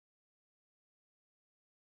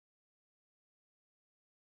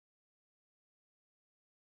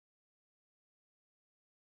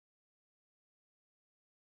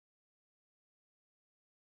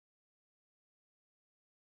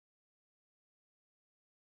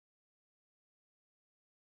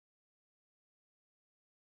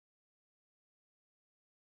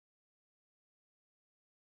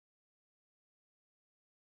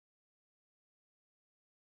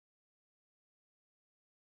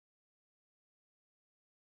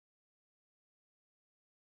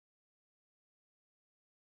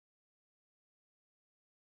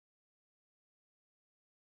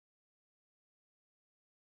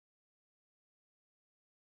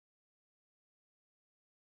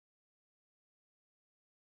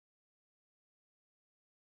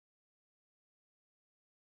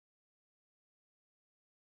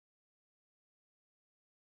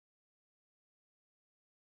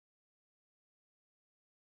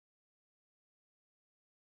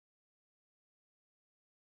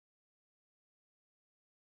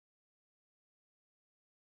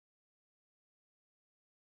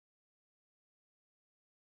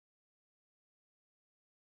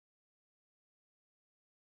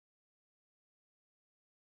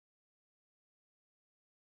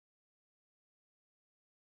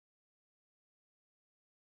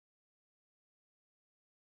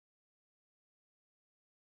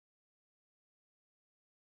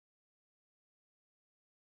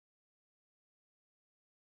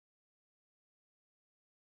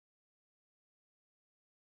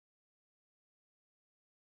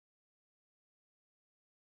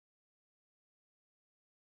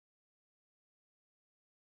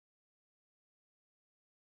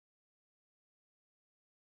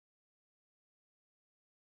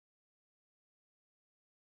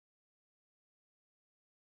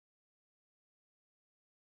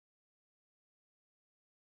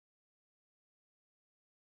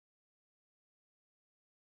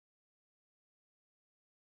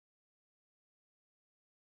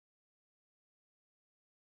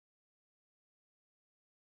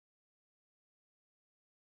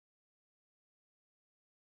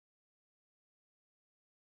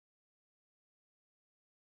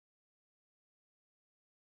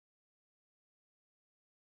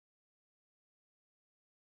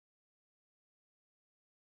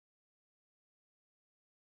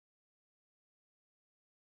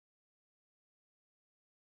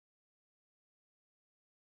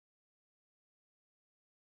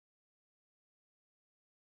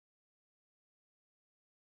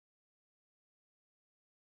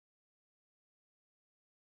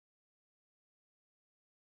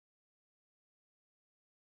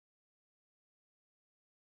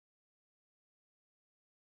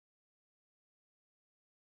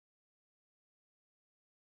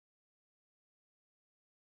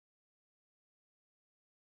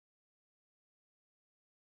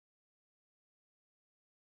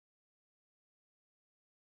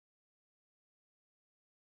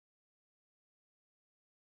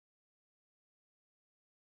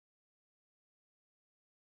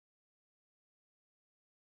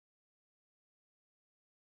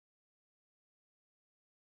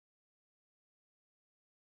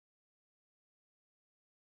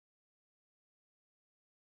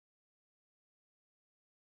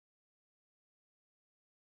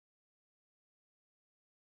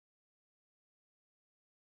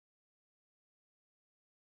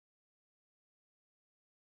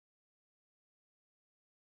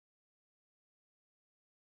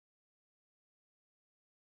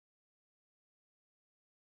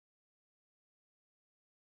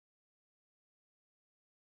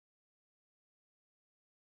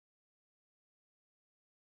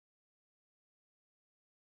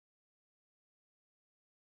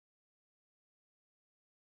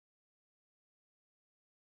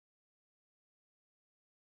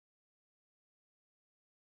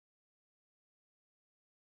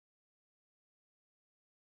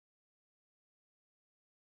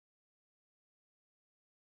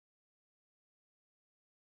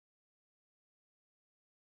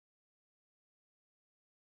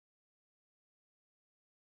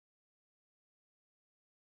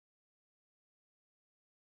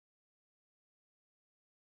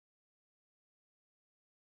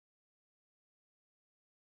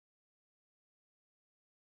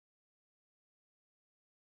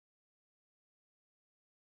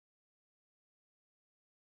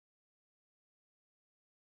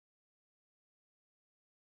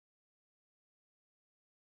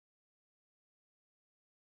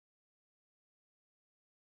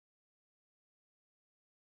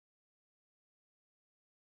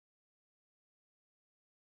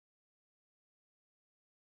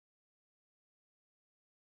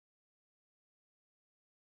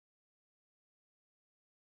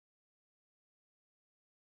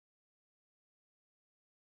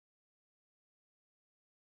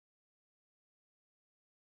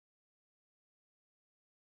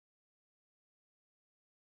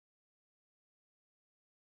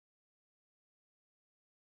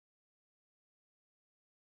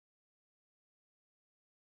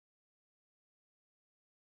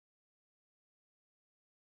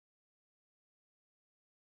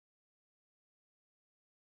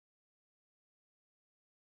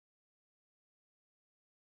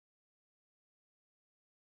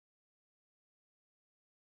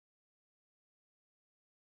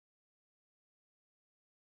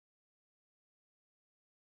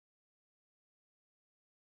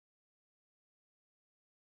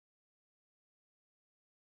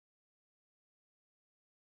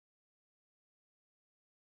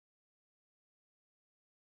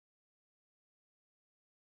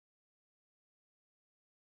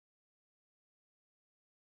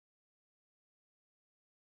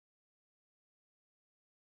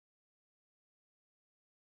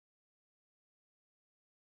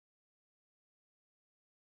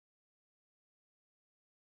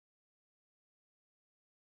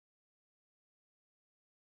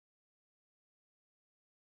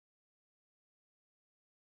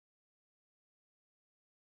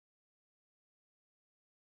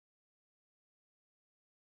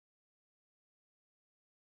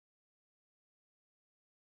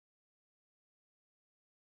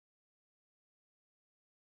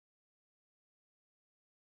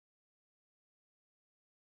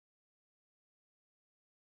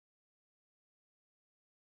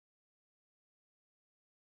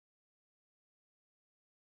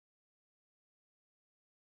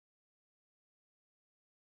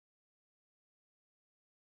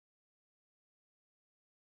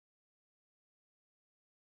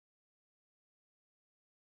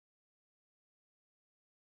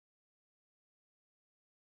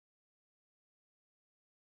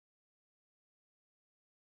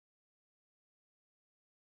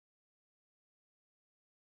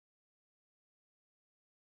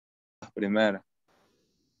 primera.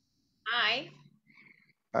 Hi.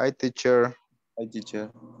 Hi, teacher. Hi,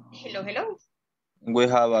 teacher. Hello, hello. We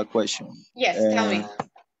have a question. Yes, tell me.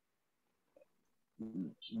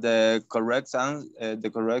 The correct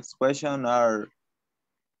question are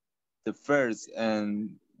the first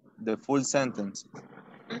and the full sentence.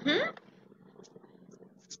 Mm-hmm.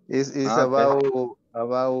 Is Okay.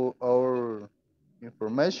 about our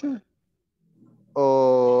information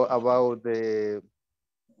or about the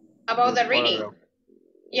reading. paragraph?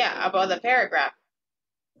 Yeah, about the paragraph.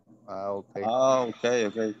 Okay.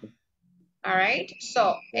 Okay. All right.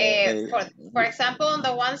 So, for example, on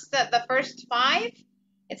the ones that the first 5,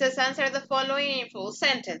 it says answer the following in full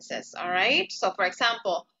sentences. All right. So, for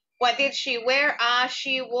example, what did she wear?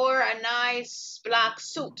 She wore a nice black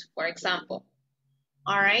suit, for example.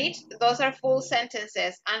 All right. Those are full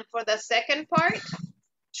sentences. And for the second part,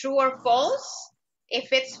 true or false.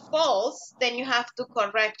 If it's false, then you have to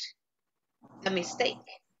correct the mistake.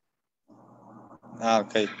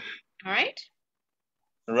 Okay. All right.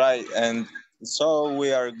 Right. And so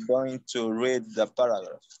we are going to read the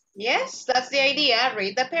paragraph. Yes, that's the idea.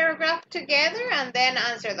 Read the paragraph together and then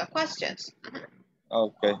answer the questions.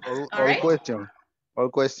 Okay. All question. All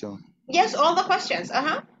question. Yes, all the questions.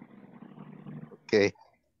 Okay.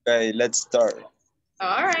 Okay, let's start.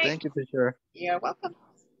 All right. Thank you, teacher. You're welcome.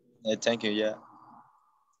 Thank you. Yeah.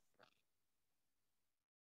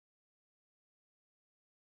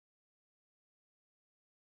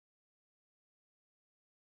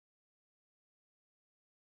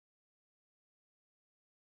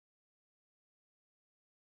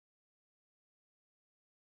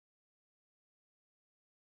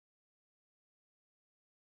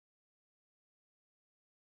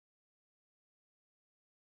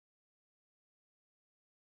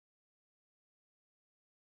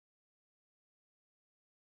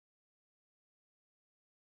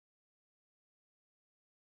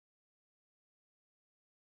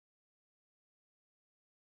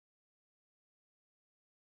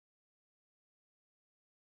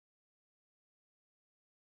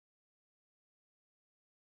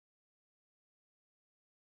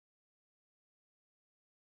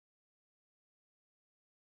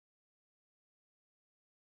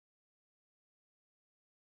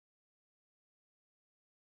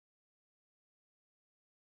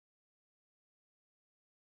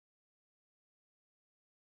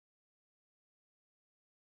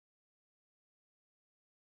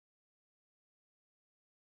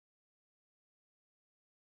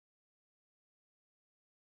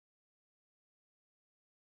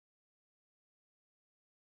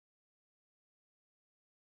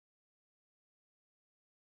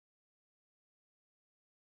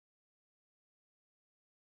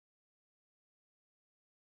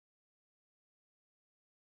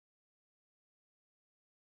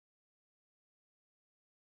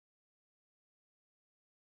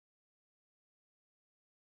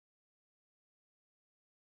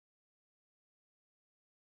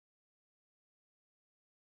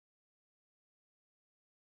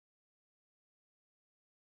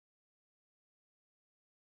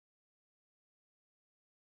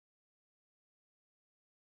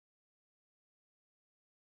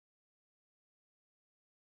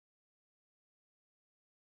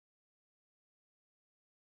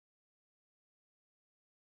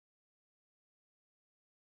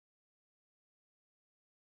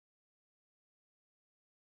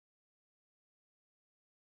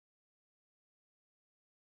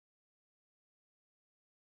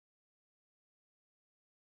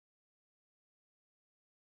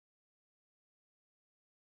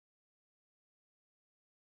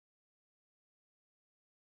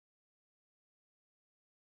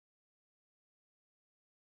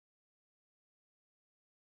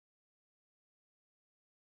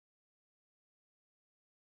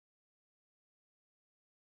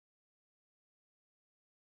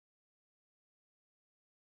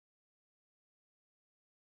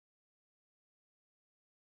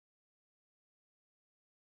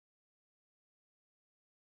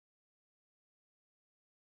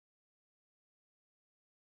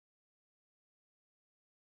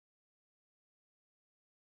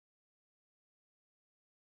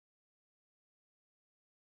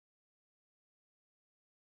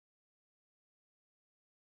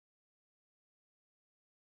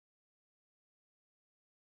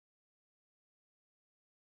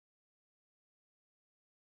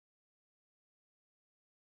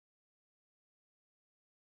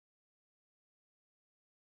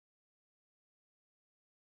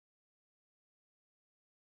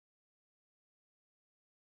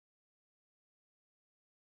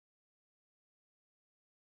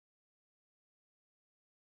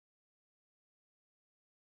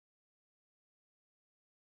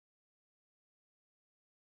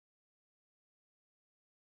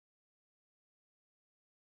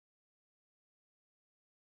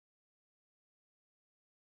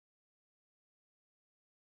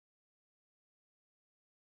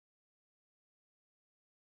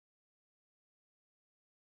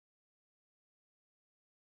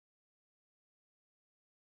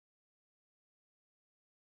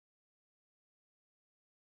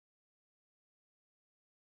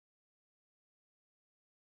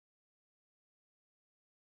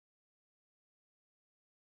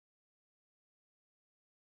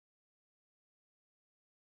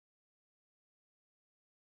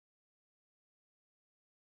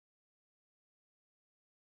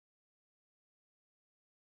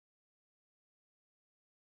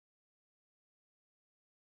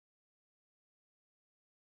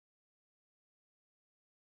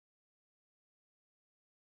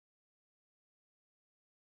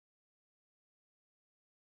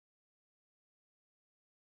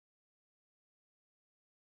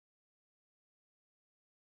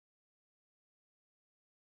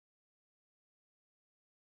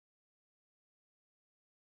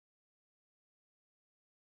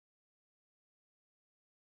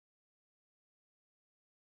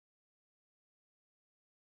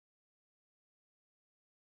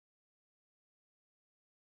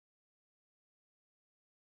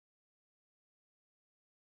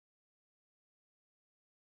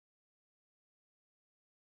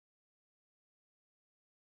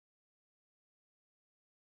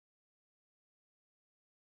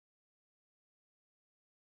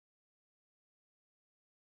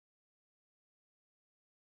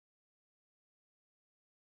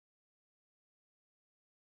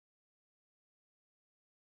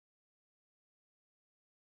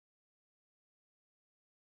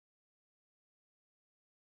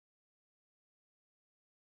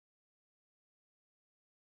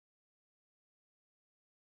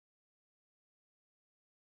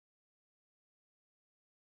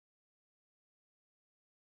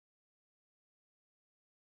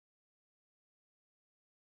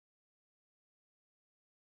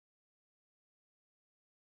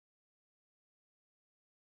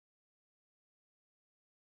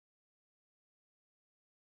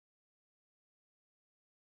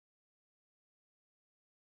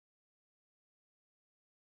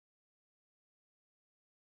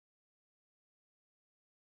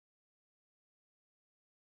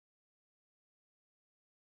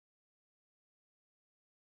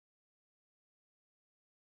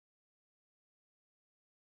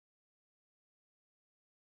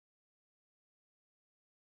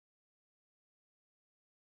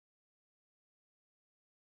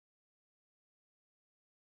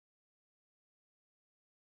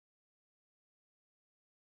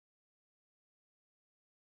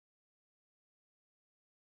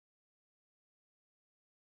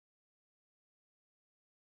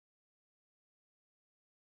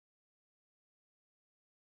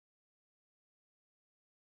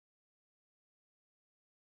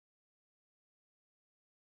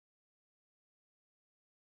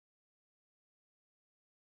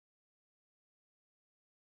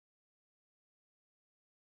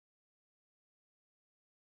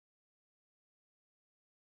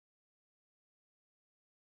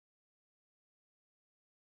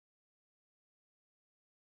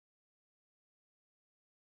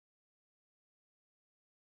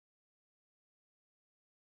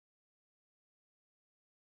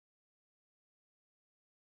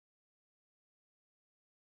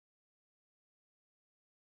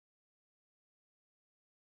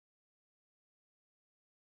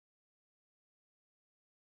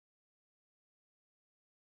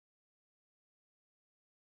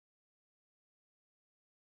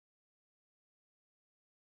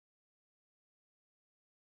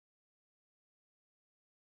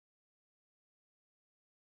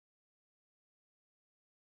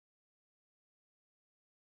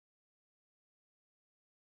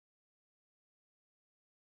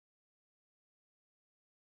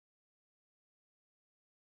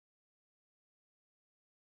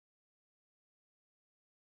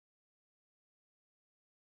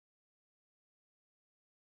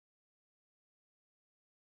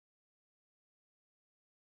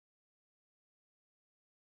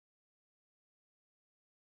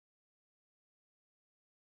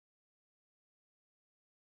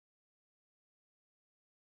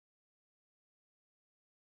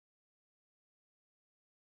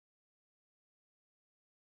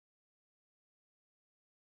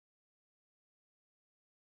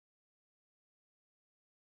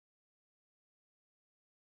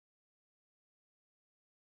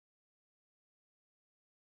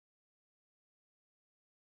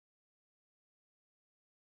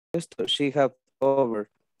 esto. She had over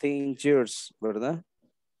 10 years, ¿verdad?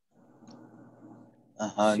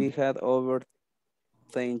 She had over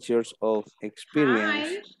 10 years of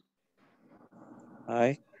experience. Hi.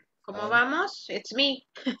 Hi. ¿Cómo vamos? It's me.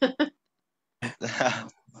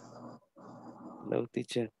 Hello,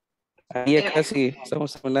 teacher. Ahí ya casi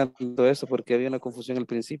estamos hablando de eso porque había una confusión al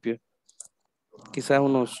principio. Quizás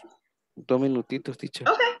unos 2 minutitos, teacher.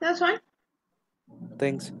 Okay, that's fine.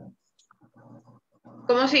 Thanks.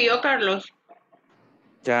 ¿Cómo siguió, Carlos?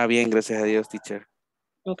 Ya bien, gracias a Dios, teacher.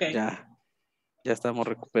 Okay. Ya estamos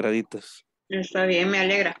recuperaditos. Está bien, me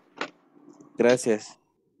alegra. Gracias.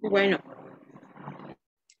 Bueno.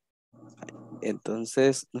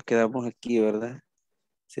 Entonces nos quedamos aquí, ¿verdad?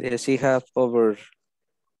 Sería she have over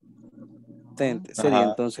 10. Sería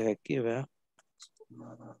entonces aquí, ¿verdad?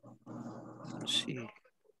 Sí.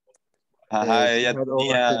 Ajá, ella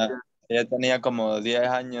tenía como 10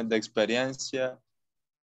 años de experiencia.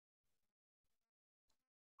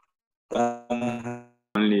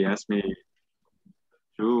 Only ask me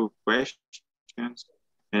 2 questions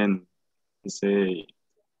and say,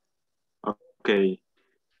 okay,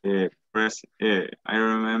 first, I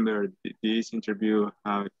remember this interview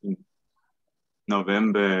in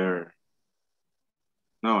October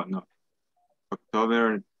 13,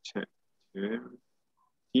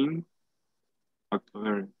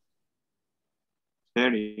 October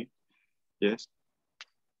 30, yes.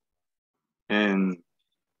 And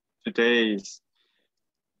today is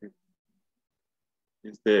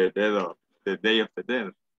the day of the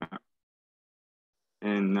dead.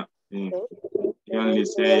 And you only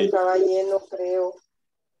say... Ya estaba lleno, creo.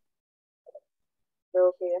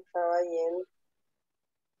 Creo que ya estaba lleno.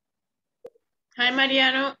 Hi,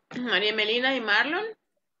 Mariano, María Melina y Marlon.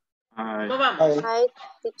 Hi. ¿Cómo vamos? Hi,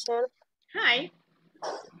 teacher. Hi.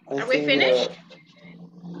 I Are we think, finished?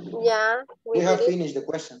 Yeah, we have did it. finished the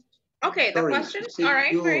question. Okay, the Sorry. questions? Sí, All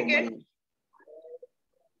right, you, very good. Maria.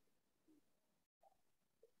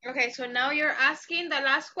 Okay, so now you're asking the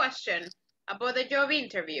last question about the job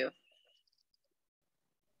interview.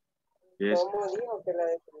 Yes. ¿Cómo dijo que la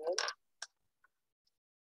definió?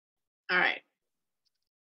 All right.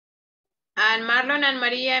 And Marlon and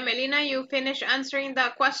Maria Melina, you finished answering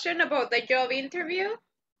the question about the job interview?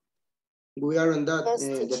 We are on that. Yes,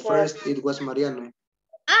 The teacher. first, it was Mariano.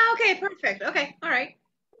 Ah, okay, perfect. Okay, all right.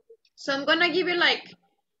 So I'm gonna give you like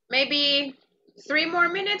maybe 3 more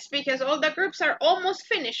minutes because all the groups are almost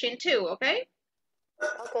finishing too, okay?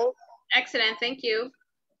 Okay. Excellent, thank you.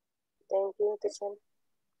 Thank you, teacher.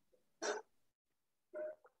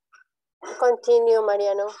 Continue,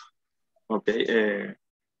 Mariano. Okay,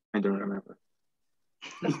 I don't remember.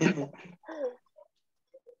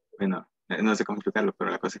 Bueno, no sé cómo explicarlo,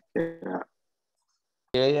 pero la cosa es que...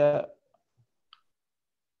 Ella,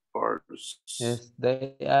 yes,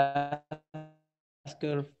 they ask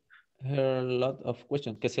her a lot of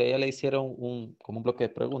questions. Que si a ella le hicieron como un bloque de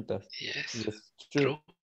preguntas. Yes, true.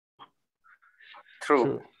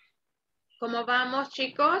 True. ¿Cómo vamos,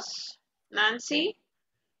 chicos? Nancy?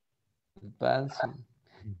 Advancing.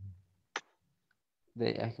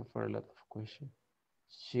 They ask her for a lot of questions.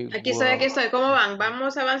 Aquí estoy. ¿Cómo van?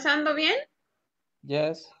 ¿Vamos avanzando bien?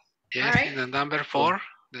 Yes. Yes, All right. in the number 4,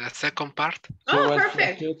 the second part. Oh,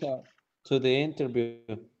 perfect. To the interview.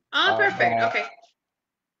 Oh, perfect. Okay.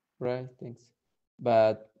 Right, thanks.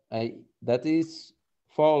 But that is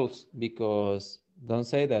false because don't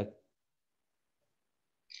say that.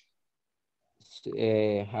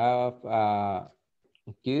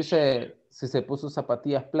 Aquí dice si se puso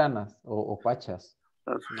zapatillas planas o pachas.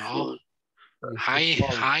 No. High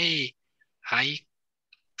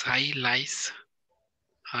lies.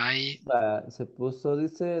 Se puso,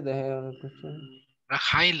 dice,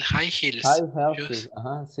 High heels. High heels.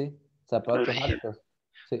 Ajá, sí. Zapatos altos.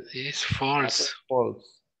 Sí. It's false.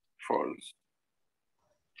 False.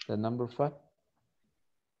 The number 5.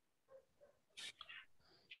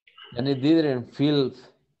 And it didn't fill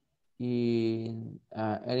in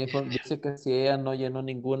any form. Dice que si ella no llenó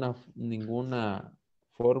ninguna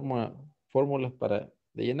fórmulas para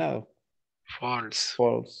de llenado. False.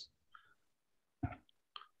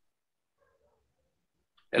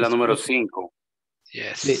 Es la número 5.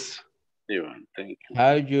 Yes. Sí, bueno, thank you.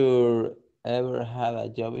 Have you ever had a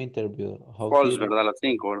job interview? False, ¿verdad? La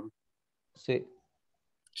 5, ¿verdad? Sí.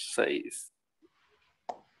 6.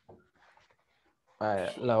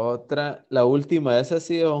 La última, esa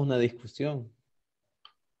sí es una discusión.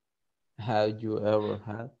 Have you ever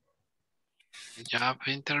had? Job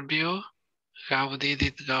interview, how did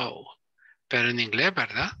it go? Pero en inglés,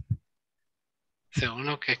 ¿verdad? Según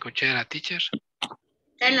lo que escuché de la teacher.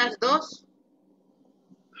 En las dos.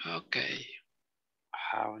 Ok.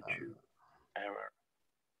 How Have you ever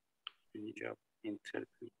in job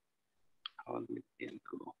interview? How did it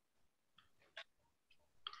go?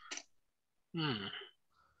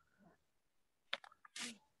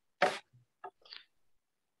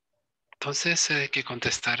 Entonces hay que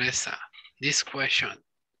contestar esa. This question.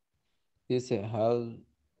 Dice, have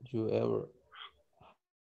you ever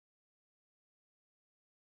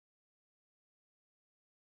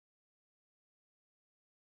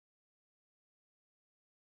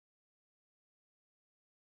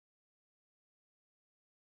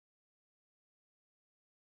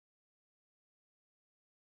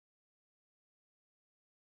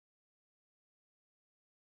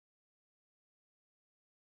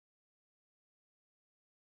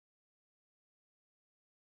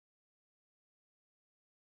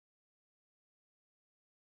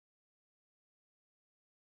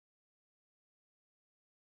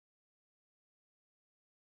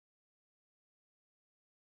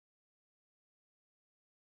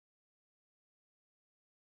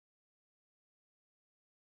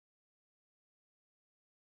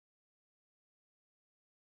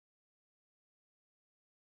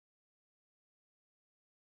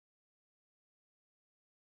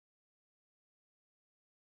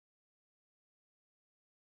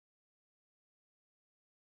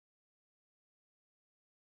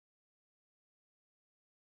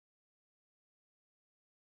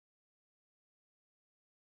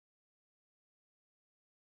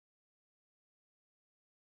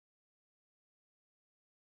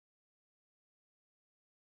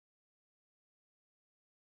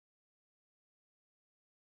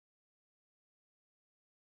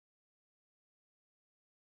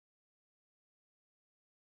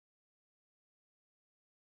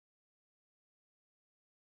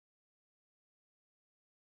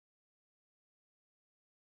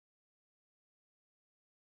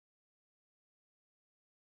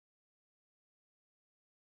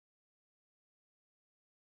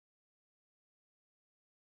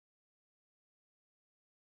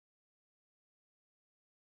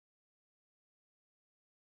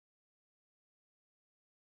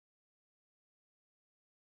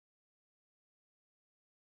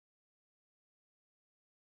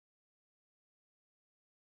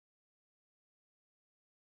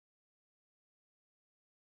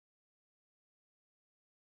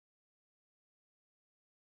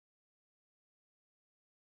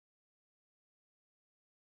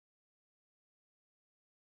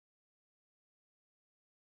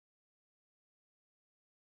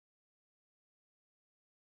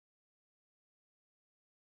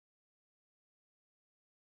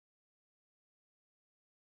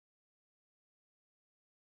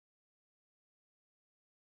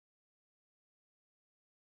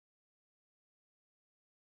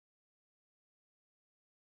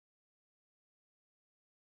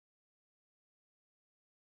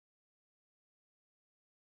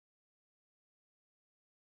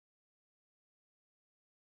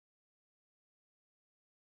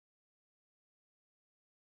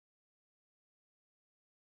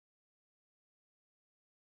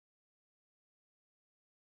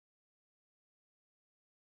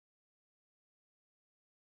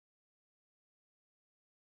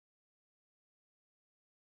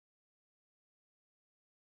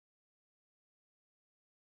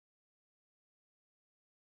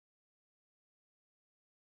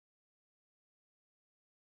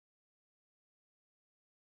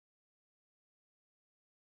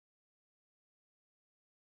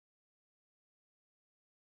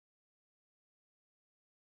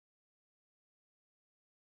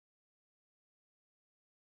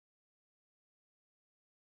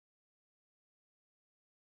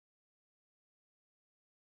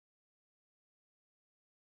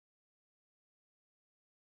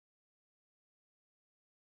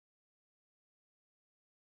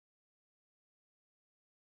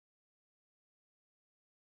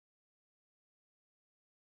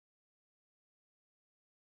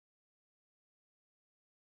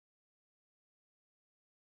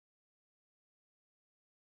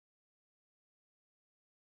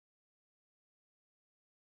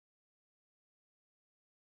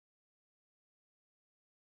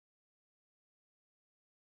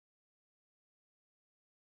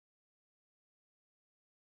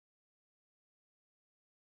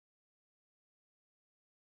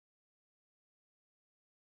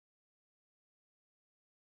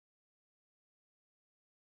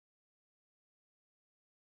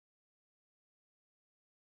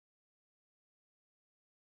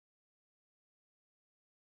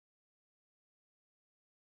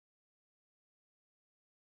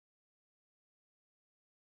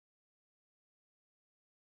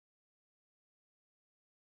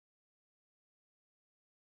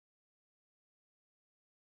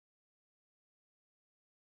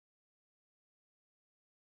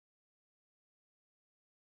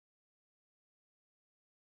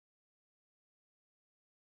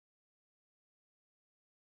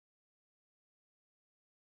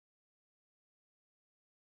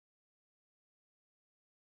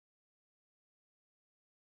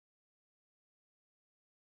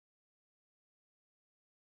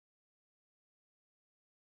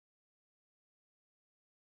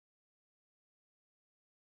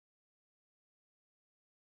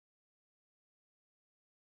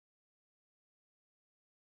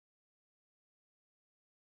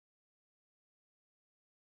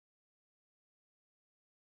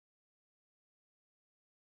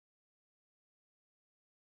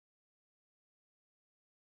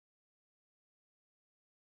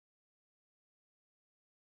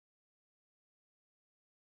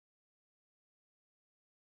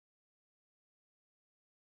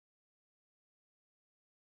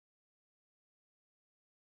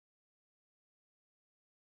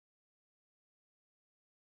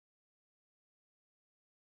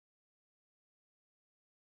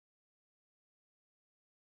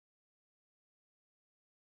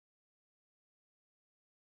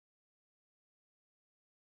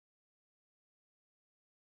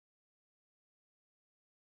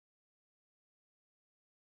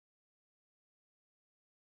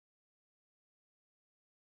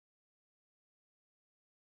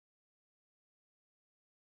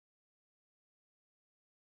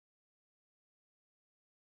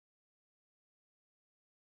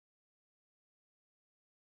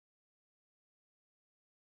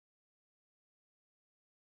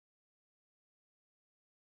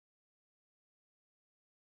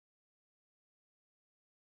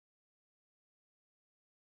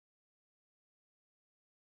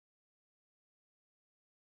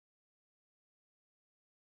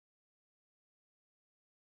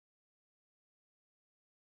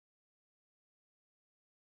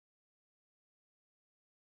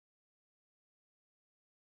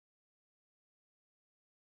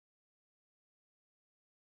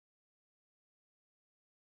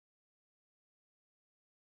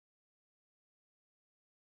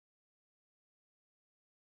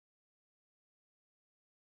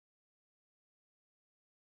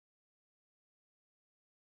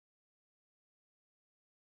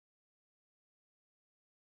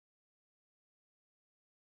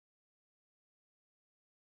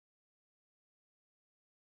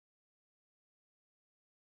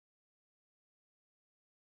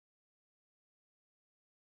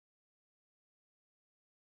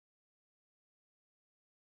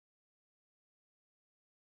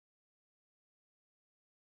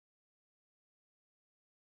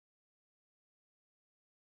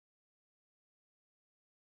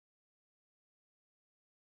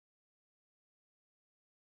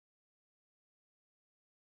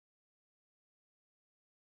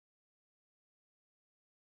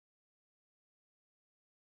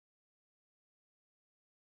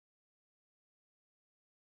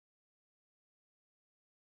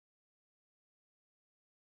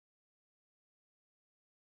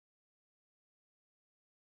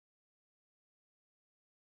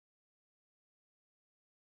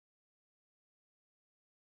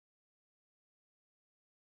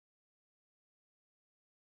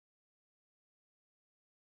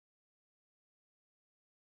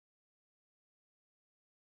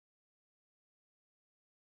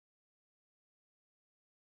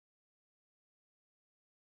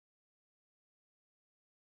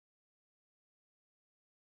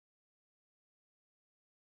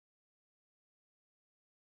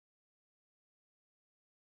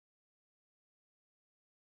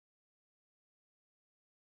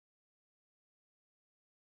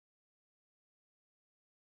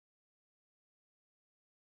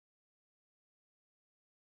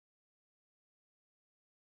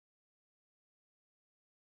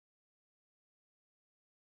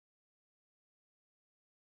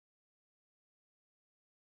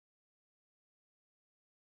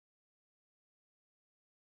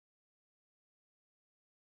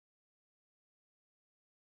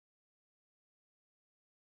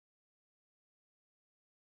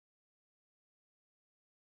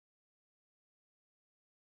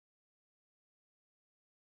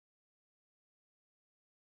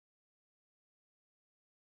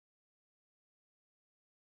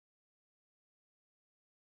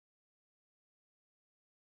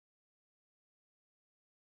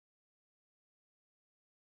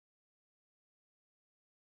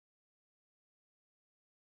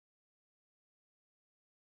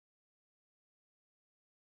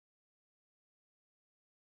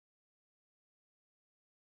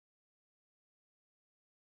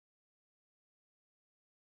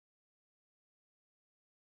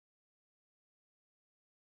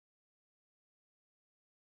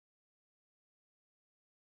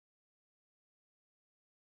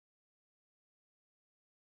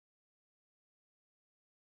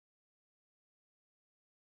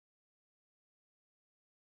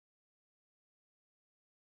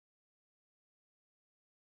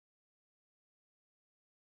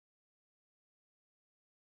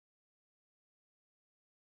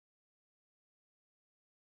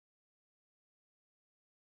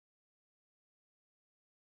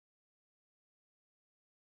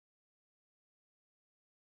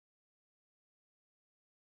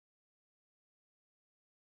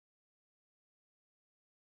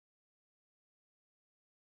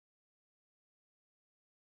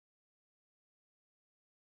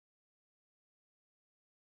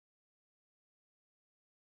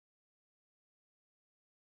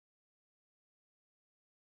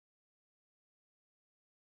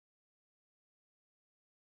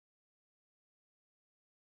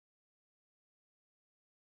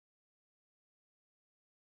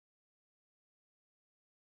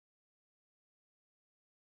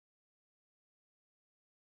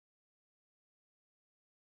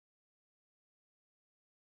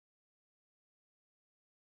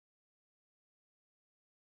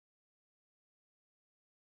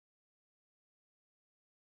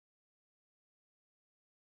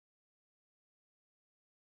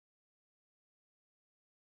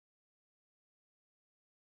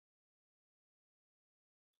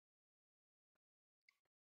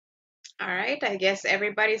All right, I guess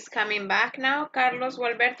everybody's coming back now. Carlos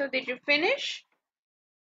Gualberto, did you finish?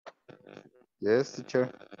 Yes,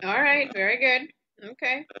 teacher. All right, very good.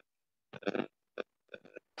 Okay.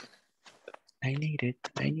 I need it.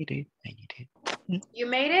 You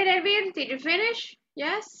made it, Elvir? Did you finish?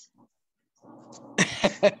 Yes?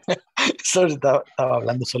 Sorry, estaba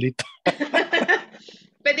hablando solito.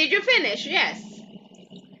 But did you finish? Yes.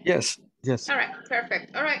 Yes. All right,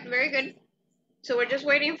 perfect. All right, very good. So we're just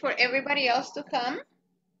waiting for everybody else to come.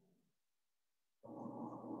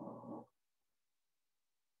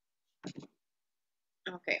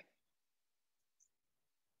 Okay.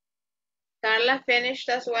 Carla finished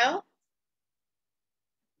as well?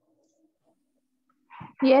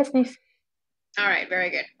 Yes, Miss. All right, very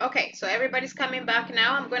good. Okay, so everybody's coming back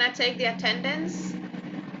now. I'm going to take the attendance.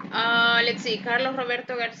 Let's see, Carlos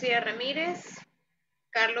Roberto García Ramírez,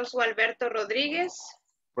 Carlos Gualberto Rodríguez,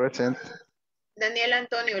 Present. Daniel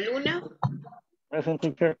Antonio Luna, Present,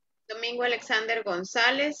 teacher. Domingo Alexander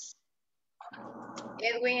González,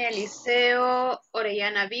 Edwin Eliseo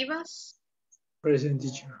Orellana Vivas, Present,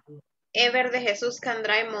 teacher. Ever de Jesús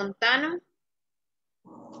Candray Montano,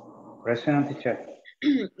 Present, teacher.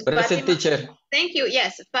 Present, Fátima, teacher. thank you,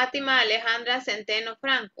 yes, Fátima Alejandra Centeno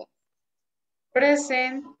Franco,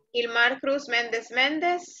 Present. Ilmar Cruz Méndez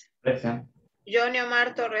Méndez, Present. Johnny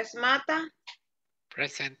Omar Torres Mata,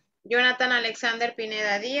 Present. Jonathan Alexander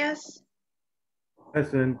Pineda Díaz,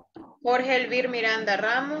 Present. Jorge Elvir Miranda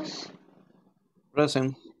Ramos,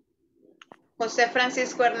 Present. José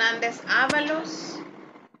Francisco Hernández Ábalos,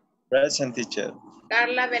 Present, teacher.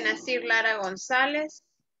 Carla Benazir Lara González,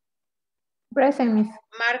 Present, Miss.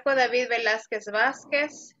 Marco David Velázquez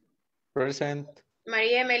Vázquez, Present.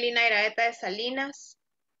 María Emelina Iraeta de Salinas,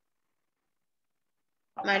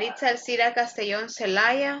 Maritza Alcira Castellón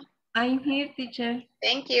Celaya, I'm here, teacher.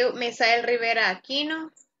 thank you, Misael Rivera Aquino,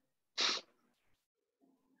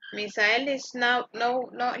 Misael is not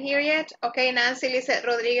here yet, okay, Nancy Lizeth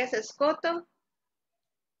Rodríguez Escoto,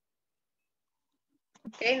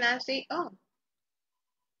 okay, Nancy, oh,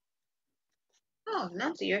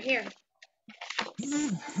 Nancy, you're here,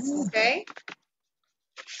 okay,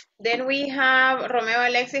 then we have Romeo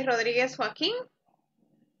Alexis Rodríguez Joaquín,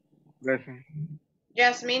 Present.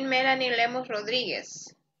 Yasmín Melanie Lemos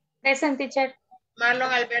Rodríguez, Present, teacher.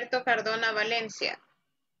 Marlon Alberto Cardona Valencia,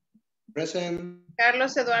 Present.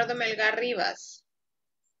 Carlos Eduardo Melgar Rivas,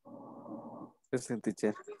 Present,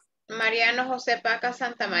 teacher. Mariano José Paca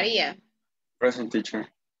Santa María, Present, teacher.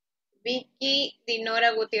 Vicky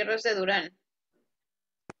Dinora Gutiérrez de Durán,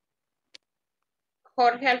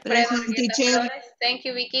 Jorge Alfredo Present, Argueta teacher. Flores, thank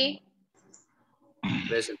you Vicky,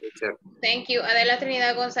 Present, teacher. thank you Adela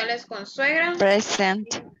Trinidad González Consuegra,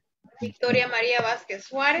 Present. Victoria María Vázquez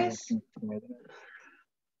Juárez,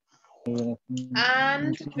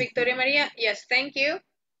 and Victoria María, yes, thank you,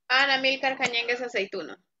 and Amilcar Cañengues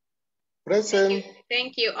Aceituno. Present.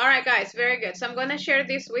 Thank you. All right, guys, very good. So I'm going to share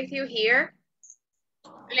this with you here.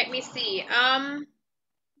 Let me see.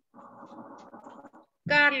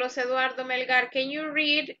 Carlos Eduardo Melgar, can you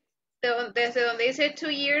read desde donde dice 2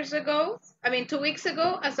 years ago? I mean, 2 weeks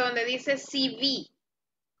ago, hasta donde dice CV.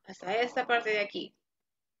 Hasta esta parte de aquí.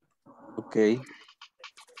 Okay.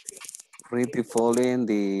 Read the following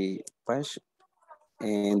the page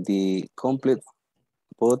and the complete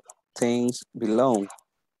both things below.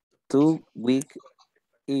 2 weeks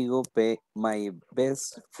ago, my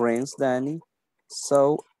best friend Danny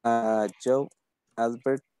saw a job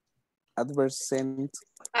advertisement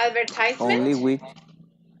only with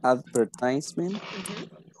advertisement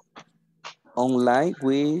online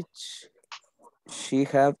which she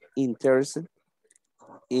had interested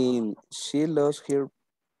in. She lost her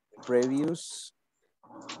previous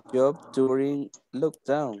job during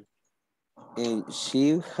lockdown and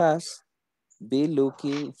she has been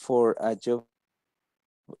looking for a job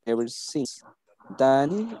ever since.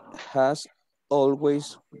 Danny has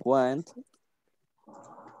always wanted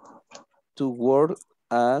to work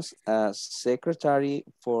as a secretary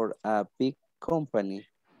for a big company,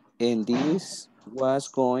 and this was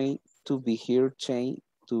going to be her chance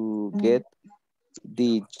to get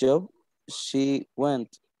the job she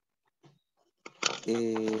wanted.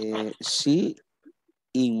 She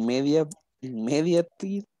immediately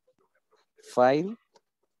filed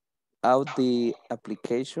out the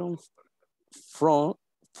application for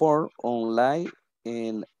online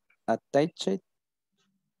and attached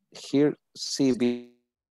her CV.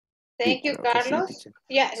 Thank you, Creo que sí, Carlos. teacher.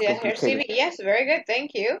 Yeah, It's yeah, her complicated. CV. Yes, very good.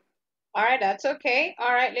 Thank you. All right, that's okay.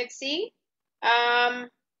 All right, let's see.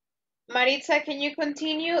 Maritza, can you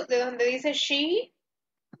continue de donde dice she?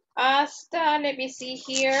 Hasta, let me see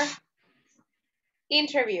here.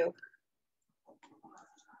 Interview.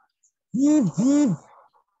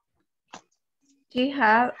 She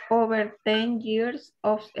had over 10 years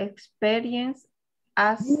of experience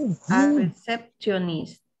as a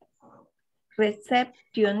receptionist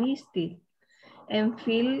and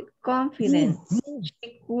feel confident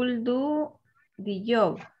she could do the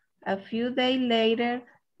job. A few days later,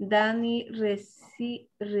 Danny received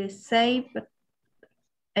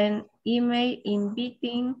an email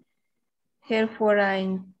inviting her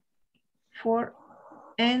for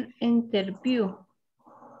an interview.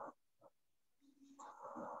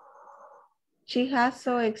 She was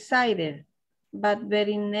so excited, but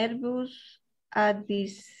very nervous at the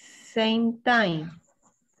same time.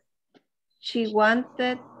 She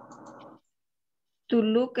wanted to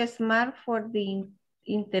look smart for the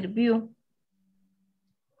interview.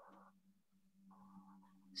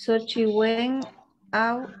 So she went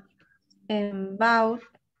out and bought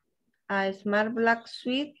a smart black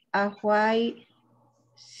suit, a white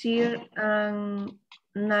shirt, and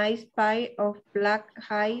nice pair of black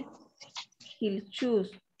high heel shoes.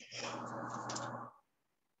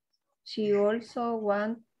 She also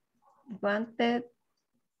wanted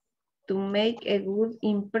to make a good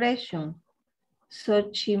impression,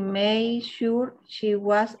 so she made sure she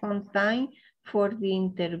was on time for the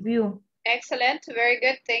interview. Excellent, very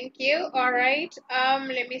good, thank you. All right,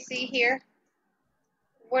 let me see here.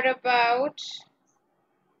 What about,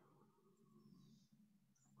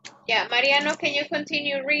 yeah, Mariano, can you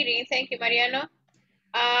continue reading? Thank you, Mariano.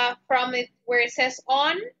 From it where it says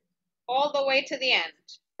on, all the way to the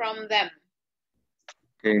end, from them.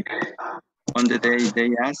 Okay. On the day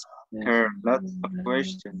they asked her lots of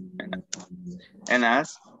questions and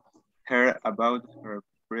asked her about her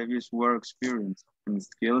previous work experience and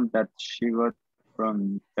skills that she got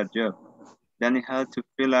from that job. Danny had to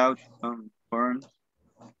fill out some forms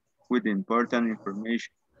with important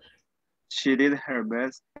information. She did her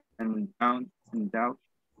best and doubt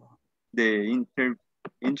the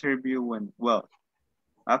interview went well.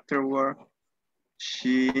 Afterward,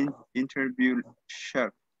 she interviewed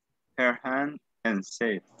shook her hand and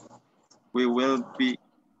said, "We will be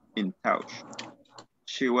in touch."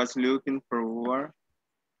 She was looking forward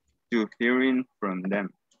to hearing from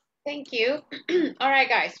them. Thank you. All right,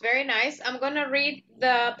 guys, very nice. I'm going to read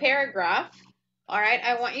the paragraph. All right,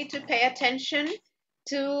 I want you to pay attention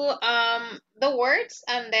to the words,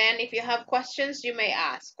 and then if you have questions, you may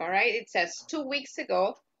ask. All right, it says, 2 weeks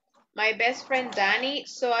ago, my best friend Danny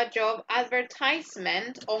saw a job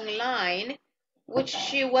advertisement online which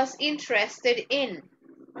she was interested in.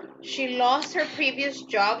 She lost her previous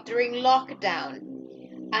job during lockdown,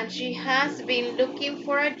 and she has been looking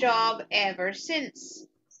for a job ever since.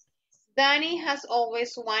 Danny has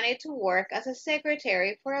always wanted to work as a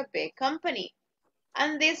secretary for a big company,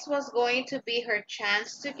 and this was going to be her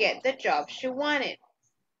chance to get the job she wanted.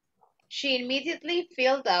 She immediately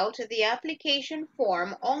filled out the application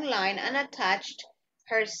form online and attached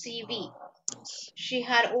her CV. She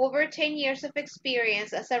had over 10 years of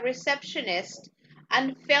experience as a receptionist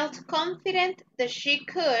and felt confident that she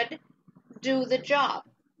could do the job.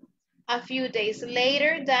 A few days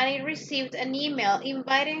later, Danny received an email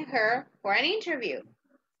inviting her for an interview.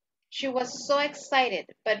 She was so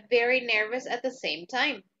excited, but very nervous at the same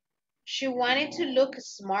time. She wanted to look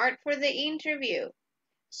smart for the interview.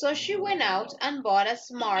 So she went out and bought a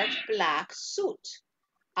smart black suit,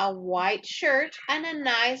 a white shirt, and a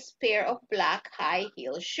nice pair of black high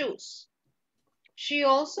heel shoes. She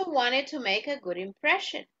also wanted to make a good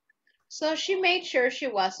impression, so she made sure she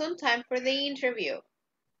was on time for the interview.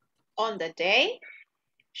 On the day,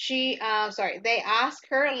 they asked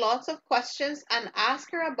her lots of questions and asked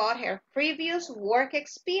her about her previous work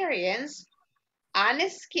experience and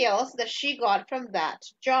skills that she got from that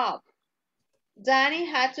job. Danny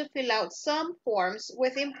had to fill out some forms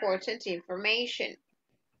with important information.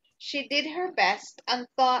 She did her best and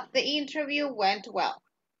thought the interview went well.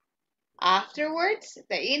 Afterwards,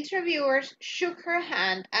 the interviewers shook her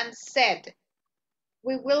hand and said,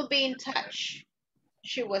 "We will be in touch."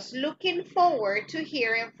 She was looking forward to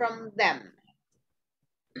hearing from them.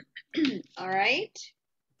 All right.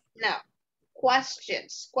 Now,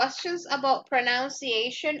 questions. Questions about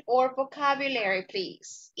pronunciation or vocabulary,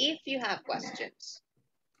 please, if you have questions.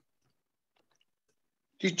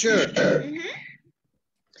 Teacher,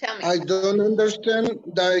 Tell me. I don't understand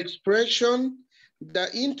the expression, the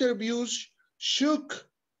interviews shook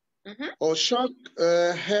or shook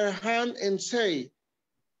her hand and say.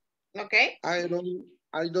 Okay. I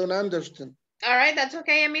don't understand. All right, that's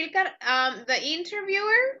okay, Amilcar. The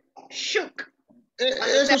interviewer shook.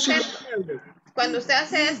 Cuando usted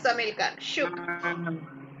hace esto, Amilcar, shook.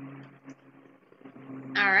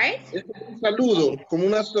 All right. Es un saludo, como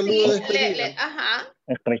una saludo de despedida. Ajá.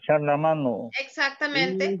 Estrechar la mano.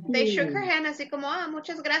 Exactamente. They shook her hand así como,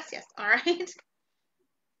 muchas gracias. All right.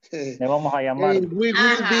 Le vamos a llamar. And we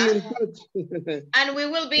will be in touch. And we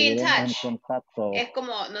will be in Seguiremos en touch. contacto. Es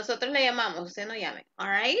como nosotros le llamamos, usted no llame. All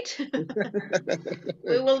right.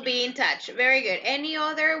 We will be in touch. Very good. Any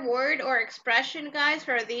other word or expression, guys,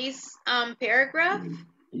 for this paragraph?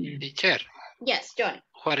 Teacher. Yes, Johnny.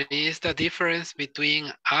 What is the difference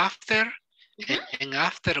between after and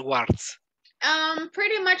afterwards?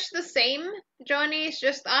 Pretty much the same, Johnny. It's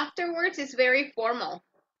just afterwards is very formal.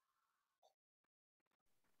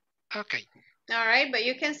 Okay. All right, but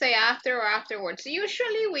you can say after or afterwards.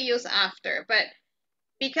 Usually we use after, but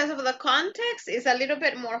because of the context, it's a little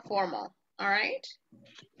bit more formal. All right.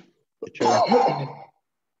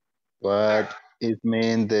 What it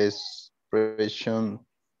mean the expression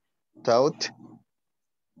thought?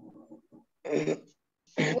 Where?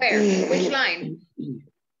 Which line?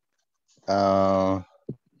 De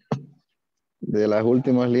las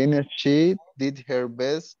últimas líneas, she did her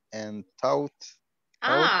best and thought.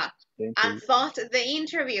 And thought the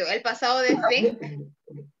interview. El pasado de think.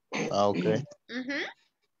 Ok. Mm-hmm.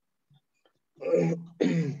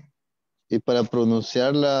 Y para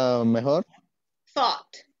pronunciarla mejor.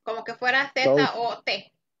 Thought. Como que fuera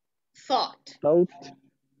Z-O-T. Thought. Thought.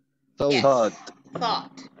 Thought. Yes.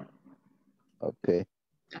 Thought. Okay.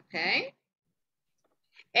 Okay.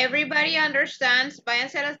 Everybody understands.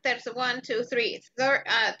 Váyanse a las terceras. 1, 2, 3.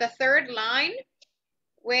 The third line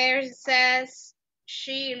where it says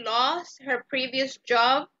she lost her previous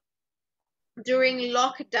job during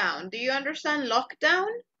lockdown. Do you understand lockdown?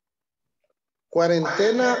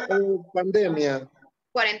 Cuarentena o pandemia.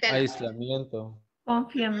 Cuarentena. Aislamiento.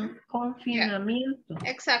 Confinamiento. Yeah.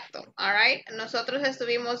 Exacto. All right. Nosotros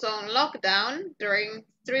estuvimos on lockdown during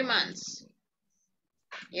 3 months.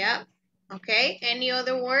 Yeah. Okay. Any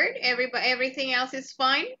other word? Everything else is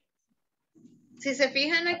fine. Si se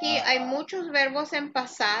fijan aquí, hay muchos verbos en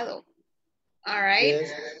pasado. All right.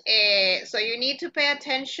 Yes. So you need to pay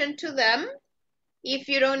attention to them if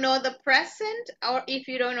you don't know the present or if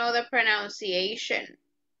you don't know the pronunciation.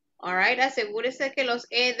 All right. Asegúrese que los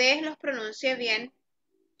ED los pronuncie bien.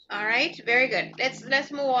 All right. Very good.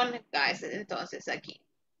 Let's move on, guys. Entonces aquí.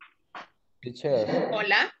 Teacher.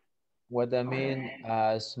 Hola. What I mean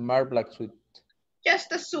a smart black suit?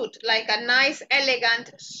 Just a suit, like a nice,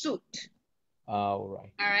 elegant suit. All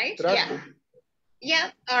right. All right. Yeah.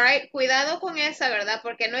 Yeah. All right. Cuidado con esa, ¿verdad?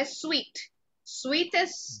 Porque no es suite. Suite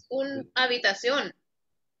es una habitación.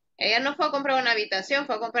 Ella no fue a comprar una habitación,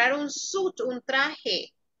 fue a comprar un suit, un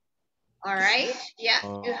traje. All right. Yeah.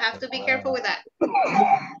 You have to be careful with that.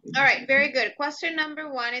 All right. Very good. Question number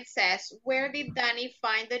 1, it says, where did Danny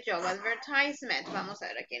find the job advertisement? Vamos a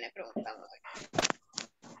ver a quién le preguntamos.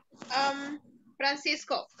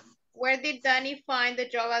 Francisco, where did Danny find the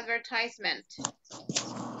job advertisement?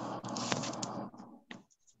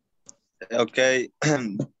 Okay.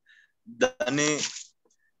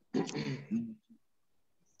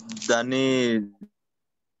 Danny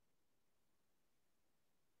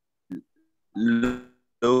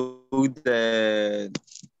looked the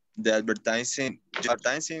advertising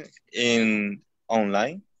in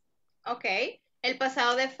online. Okay. El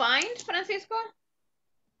pasado de find, Francisco?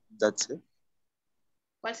 That's it.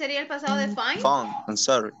 ¿Cuál sería el pasado de find? Found. I'm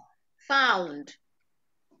sorry. Found.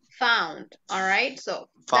 Found. All right. So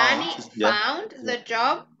Danny found the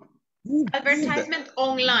job advertisement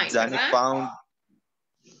online. Danny ¿verdad? found.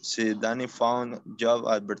 See, Danny found job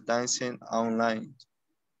advertising online.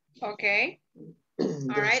 Okay. All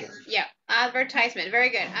right. Yeah. Advertisement. Very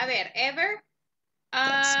good. A ver, Ever.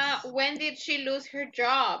 When did she lose her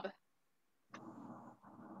job?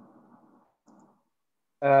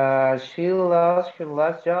 She lost her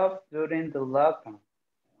last job during the lockdown.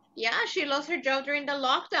 Yeah, she lost her job during the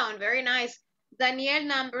lockdown. Very nice. Danielle,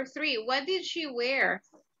 number 3. What did she wear?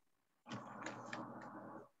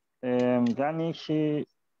 Danny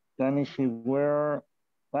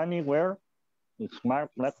wear a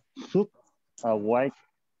smart black suit, a white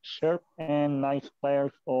shirt, and nice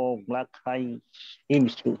pairs of black high heel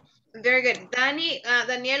shoes. Very good.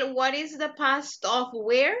 Danielle, what is the past of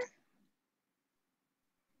wear?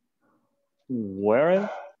 Wearing?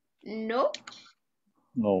 No.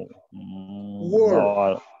 No.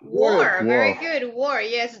 Wore. Very good. Wore.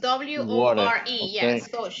 Yes. W-O-R-E. Okay. Yes.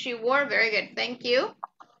 So she wore. Very good. Thank you.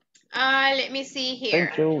 Let me see here.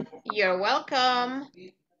 Thank you. You're welcome.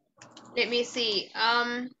 Let me see.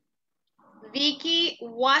 Vicky,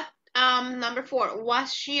 what, number 4,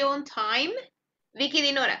 was she on time? Vicky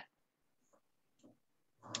Dinora.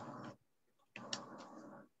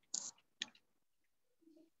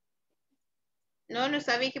 No, no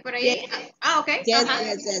está Vicky por ahí. Yes. Ah, okay. Yes,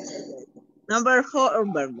 yes. Number 4,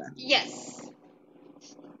 ¿verdad? Yes.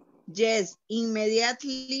 Yes,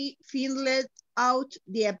 immediately filled out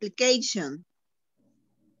the application.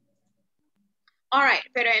 All right,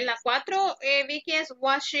 pero en la 4, Vicky es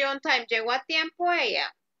was she on time? ¿Llegó a tiempo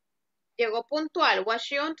ella? ¿Llegó puntual? Was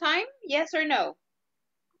she on time? Yes or no?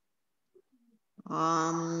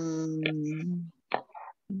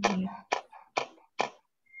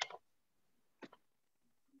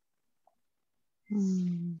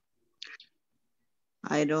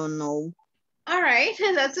 I don't know. All right,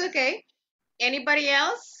 that's okay. Anybody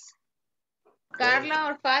else?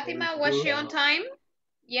 Carla or Fatima, was she on time?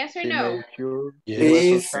 Yes or She no? made sure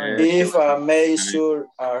If I made sure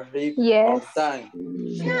I read on time.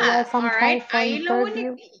 Yeah, all right. Ahí lo único.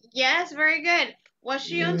 interview. Yes, very good. Was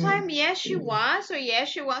she on time? Yes, she was. Or yes,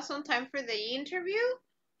 she was on time for the interview.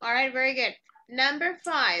 All right, very good. Number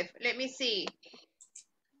 5. Let me see.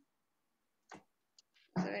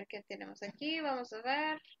 Vamos a ver qué tenemos aquí. Vamos a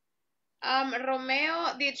ver.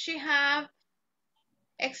 Romeo, did she have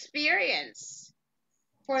experience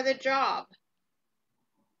for the job?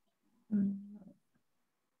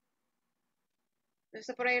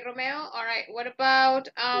 ¿Está por ahí Romeo? All right. What about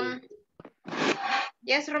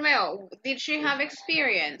yes, Romeo, did she have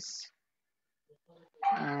experience?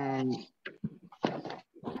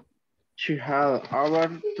 She had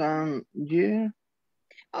over 10 years.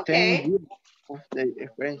 Okay. 10 years of the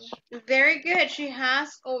experience. Very good. She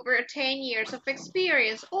has over 10 years of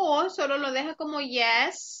experience. O solo lo deja como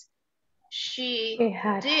yes, she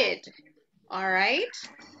did. All right.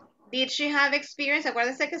 Did she have experience?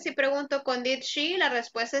 Acuérdense que si pregunto con did she, la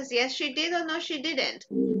respuesta es yes, she did o no, she didn't.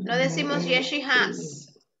 No decimos yes, she has.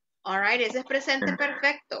 All right. Ese es presente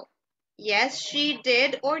perfecto. Yes, she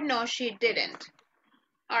did or no, she didn't.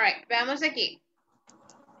 All right. Veamos aquí.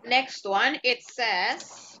 Next one. It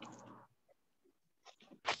says...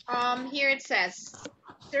 here it says,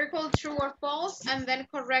 circle true or false and then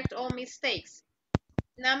correct all mistakes.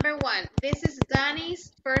 Number 1, this is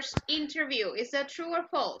Danny's first interview. Is that true or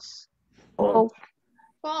false? False.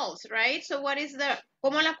 False, right? So what is the,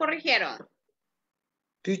 ¿cómo la corrigieron?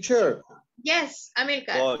 Teacher. Yes,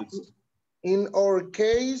 Amilcar. False. In our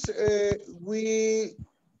case, we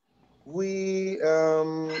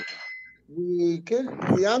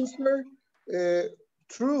answer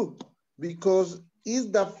true because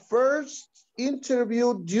it's the first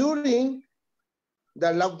interview during the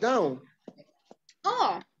lockdown.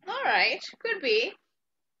 Oh, all right. Could be.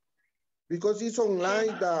 Because it's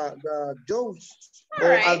online, the jobs All or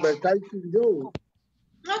right. advertising jobs.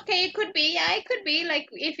 Okay, it could be. Yeah, it could be. Like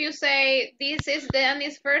if you say this is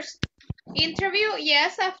Danny's first interview,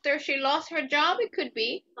 yes, after she lost her job, it could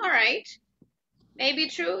be. All right. Maybe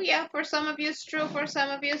true. Yeah, for some of you it's true, for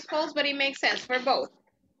some of you it's false, but it makes sense for both.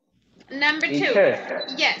 Number 2. Teacher.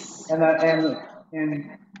 Yes. And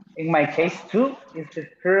in my case too, it's the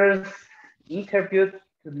first interview to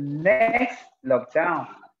the next lockdown.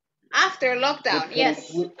 After lockdown,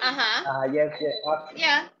 yes. Yes, yes. After.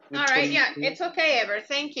 Yeah, all right, yeah, it's okay, Ever.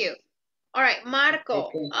 Thank you. All right, Marco.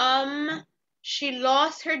 Okay. She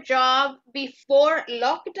lost her job before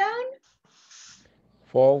lockdown?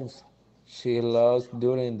 False. She lost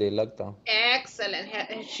during the lockdown. Excellent.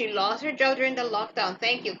 She lost her job during the lockdown.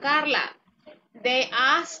 Thank you. Carla, they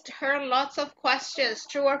asked her lots of questions.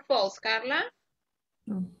 True or false, Carla?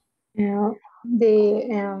 Yeah.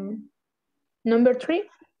 The number 3?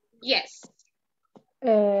 Yes.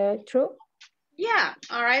 True. Yeah,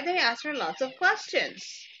 all right, they asked her lots of questions.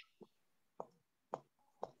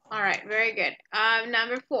 All right, very good.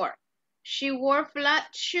 Number 4, she wore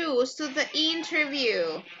flat shoes to the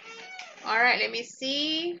interview. All right, let me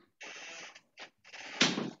see.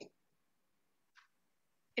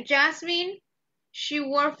 Jasmine, she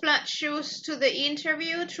wore flat shoes to the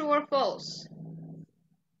interview. True or false?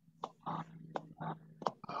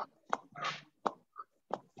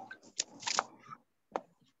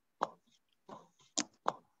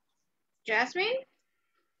 Jasmine?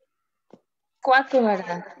 4,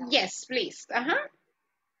 ¿verdad? Yes, please.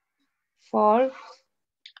 False.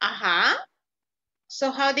 So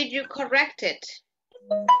how did you correct it?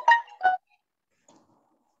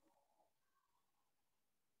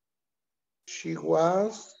 She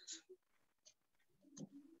was.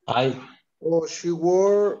 She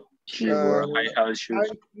wore. high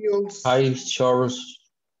shoes. High shorts.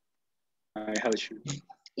 High shoes.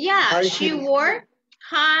 Yeah, High she heels. wore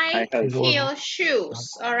high High heel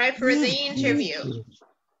shoes. All right, for the interview.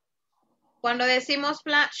 Cuando decimos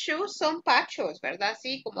flat shoes, son pachos, ¿verdad?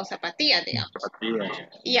 Sí, como zapatillas, digamos. Zapatillas.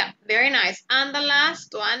 Yeah, very nice. And the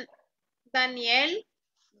last one, Daniel,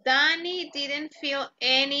 Danny didn't fill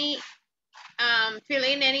in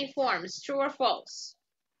any forms. True or false?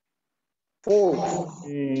 False.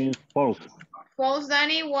 False. False,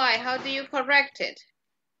 Danny. Why? How do you correct it?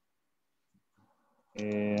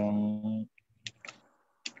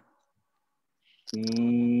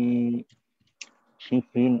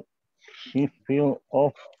 She fill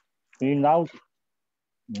out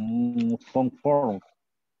some forms.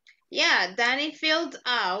 Yeah, Danny filled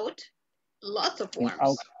out lots of forms.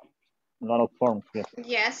 A lot of forms, yes.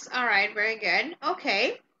 Yes, all right, very good.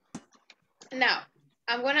 Okay. Now,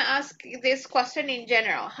 I'm going to ask this question in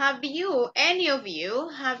general. Have you, any of you,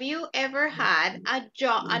 have you ever had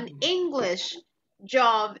an English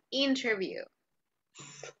job interview?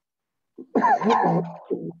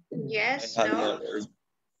 Yes, no?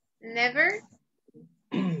 Never?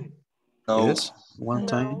 No. Yes, one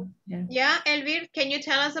time. Yeah, Elvir, can you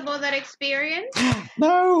tell us about that experience?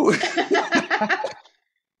 No.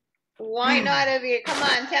 Why not, Elvir? Come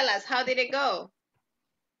on, tell us. How did it go?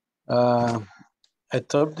 I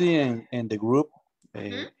told in the group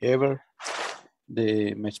my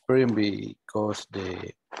experience because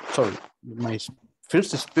my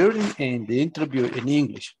first experience in the interview in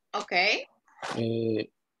English. Okay. In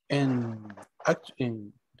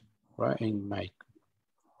my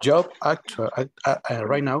job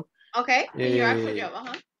right now. Okay, in your actual job,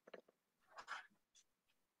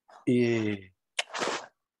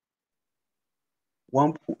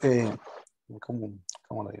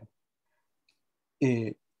 ¿cómo lo digo?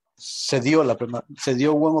 Se dio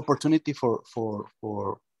one opportunity for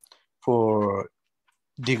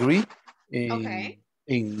degree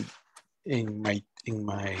in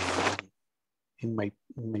my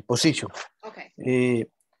position. Okay.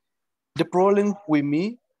 The problem with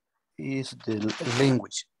me is the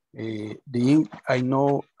language. I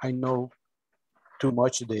know too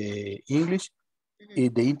much the English.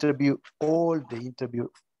 The interview, all the interview,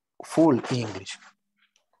 full English.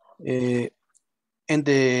 And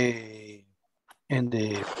the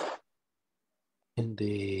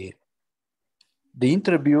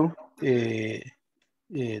interview,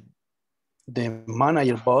 the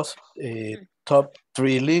manager boss top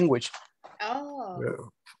 3 language.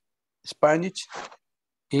 Spanish,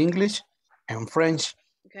 English, and French.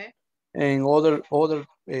 Okay. And other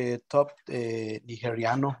top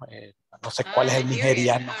nigeriano, no sé cuál es el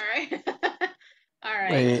nigeriano. All right. All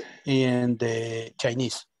right. And the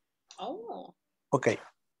Chinese. Oh. Okay.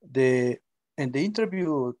 The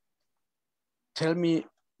interview tell me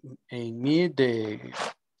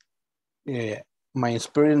my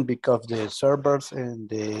experience because the servers and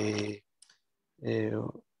the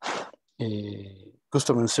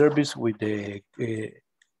customer service with the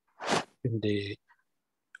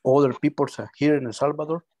other people here in El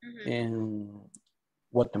Salvador, in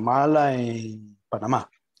Guatemala, and Panama.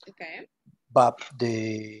 Okay. But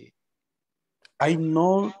I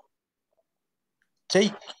know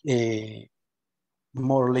take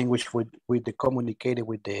more language with the communicating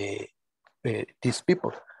with these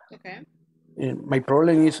people. Okay. And my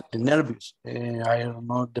problem is the nervous. I don't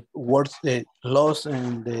know the words, the loss,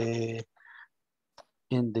 and the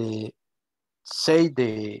say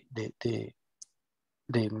the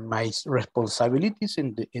my responsibilities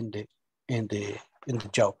in the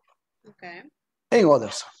job. Okay. And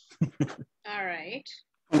others. All right.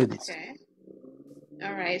 Okay.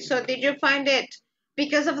 All right. So did you find it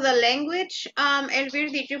because of the language,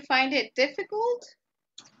 Elvir? Did you find it difficult?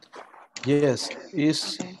 Yes,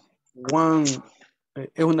 es una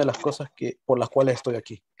de las cosas por las cuales estoy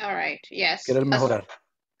aquí. All right. Yes. Querer mejorar.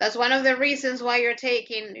 That's one of the reasons why you're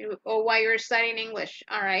taking or why you're studying English.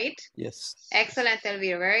 All right. Yes. Excellent,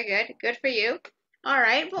 Elvira. Very good. Good for you. All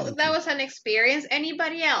right. Well, that was an experience.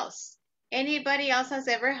 Anybody else? Anybody else has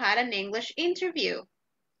ever had an English interview?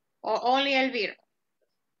 Or only Elvira?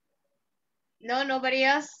 No, nobody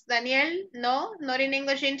else? Daniel? No? Not in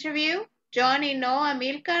English interview? Johnny? No?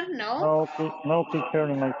 Amilcar? No? No teacher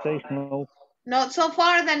in my case, no. Not so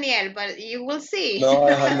far, Daniel, but you will see. No,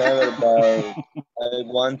 I have never, but I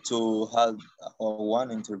want to have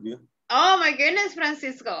one interview. Oh my goodness,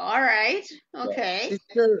 Francisco. All right. Okay.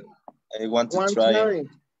 Teacher, I want to try.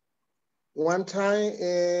 One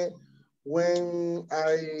time when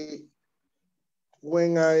I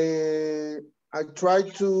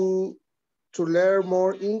tried to learn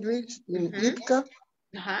more English in ITCA,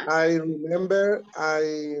 I remember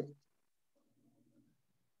I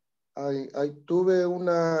tuve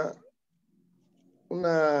una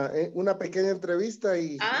pequeña entrevista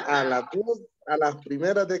y a las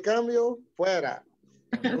primeras de cambio, fuera.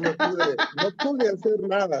 No pude hacer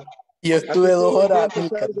nada. Y estuve 2 horas,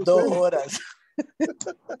 2 horas.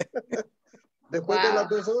 Después de las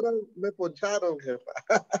 2 horas me poncharon, jefa.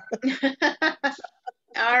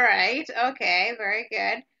 All right. Okay. Very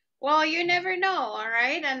good. Well, you never know. All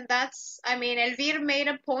right. And that's, I mean, Elvir made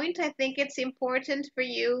a point. I think it's important for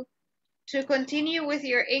you to continue with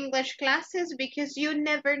your English classes because you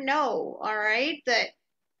never know. All right. That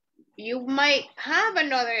you might have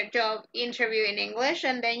another job interview in English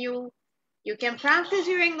and then you can practice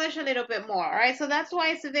your English a little bit more. All right. So that's why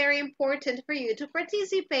it's very important for you to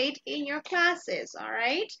participate in your classes. All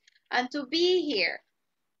right. And to be here.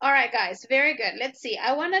 All right, guys, very good. Let's see.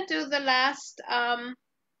 I want to do the last,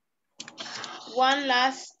 one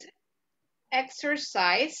last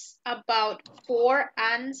exercise about for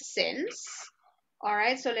and since. All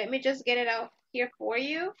right, so let me just get it out here for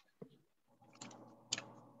you.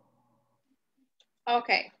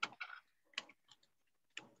 Okay.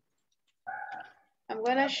 I'm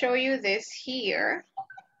going to show you this here.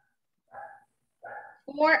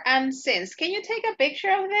 For and since. Can you take a picture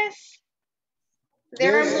of this?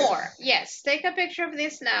 There are more. Yes, take a picture of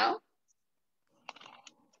this now.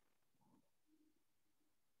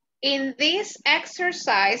 In this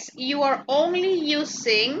exercise, you are only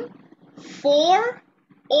using for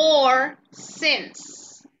or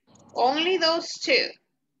since. Only those two.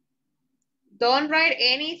 Don't write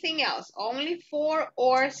anything else. Only for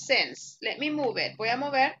or since. Let me move it. Voy a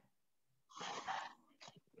mover.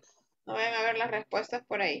 No vayan a ver las respuestas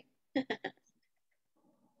por ahí.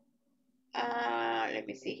 Let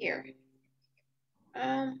me see here.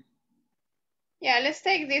 Yeah, let's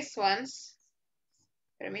take these ones.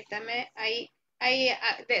 Permítame. Ahí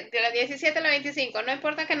de la 17 a la 25. No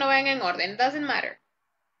importa que no vayan en orden. Doesn't matter.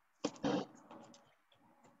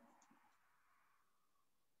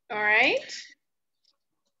 All right.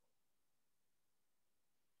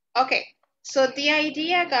 Okay. So the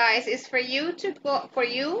idea, guys, is for you to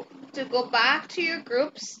go back to your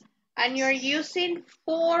groups and you're using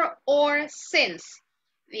for or since.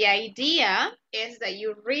 The idea is that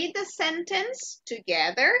you read the sentence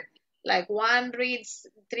together, like one reads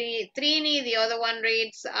Trini, the other one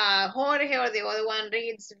reads Jorge, or the other one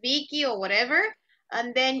reads Vicky or whatever,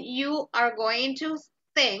 and then you are going to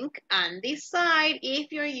think and decide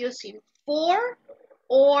if you're using for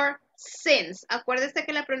or since. Acuérdese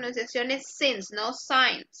que la pronunciación es since, no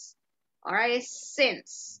signs. All right, it's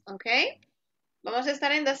since, okay? Vamos a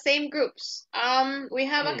estar in the same groups. We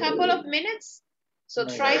have a couple of minutes, so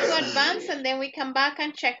try to advance and then we come back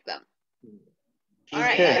and check them. All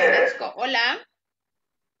right, guys, let's go. Hola.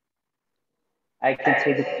 I can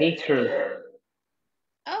take the picture.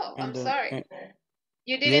 Oh, I'm sorry.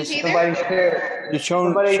 You didn't Yes, either? you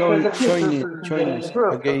showing us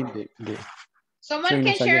again. Someone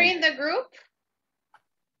can share in the group?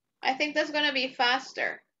 I think that's going to be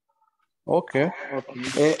faster. Okay.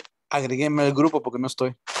 Agrégueme al grupo porque no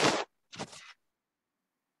estoy.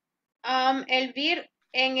 Elvir,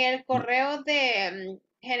 en el correo de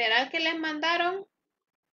general que les mandaron.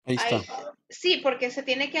 Ahí está. Sí, porque se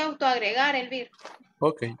tiene que autoagregar, Elvir.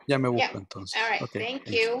 Ok, ya me busco entonces. All right, Okay, thank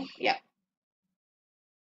you. Yeah.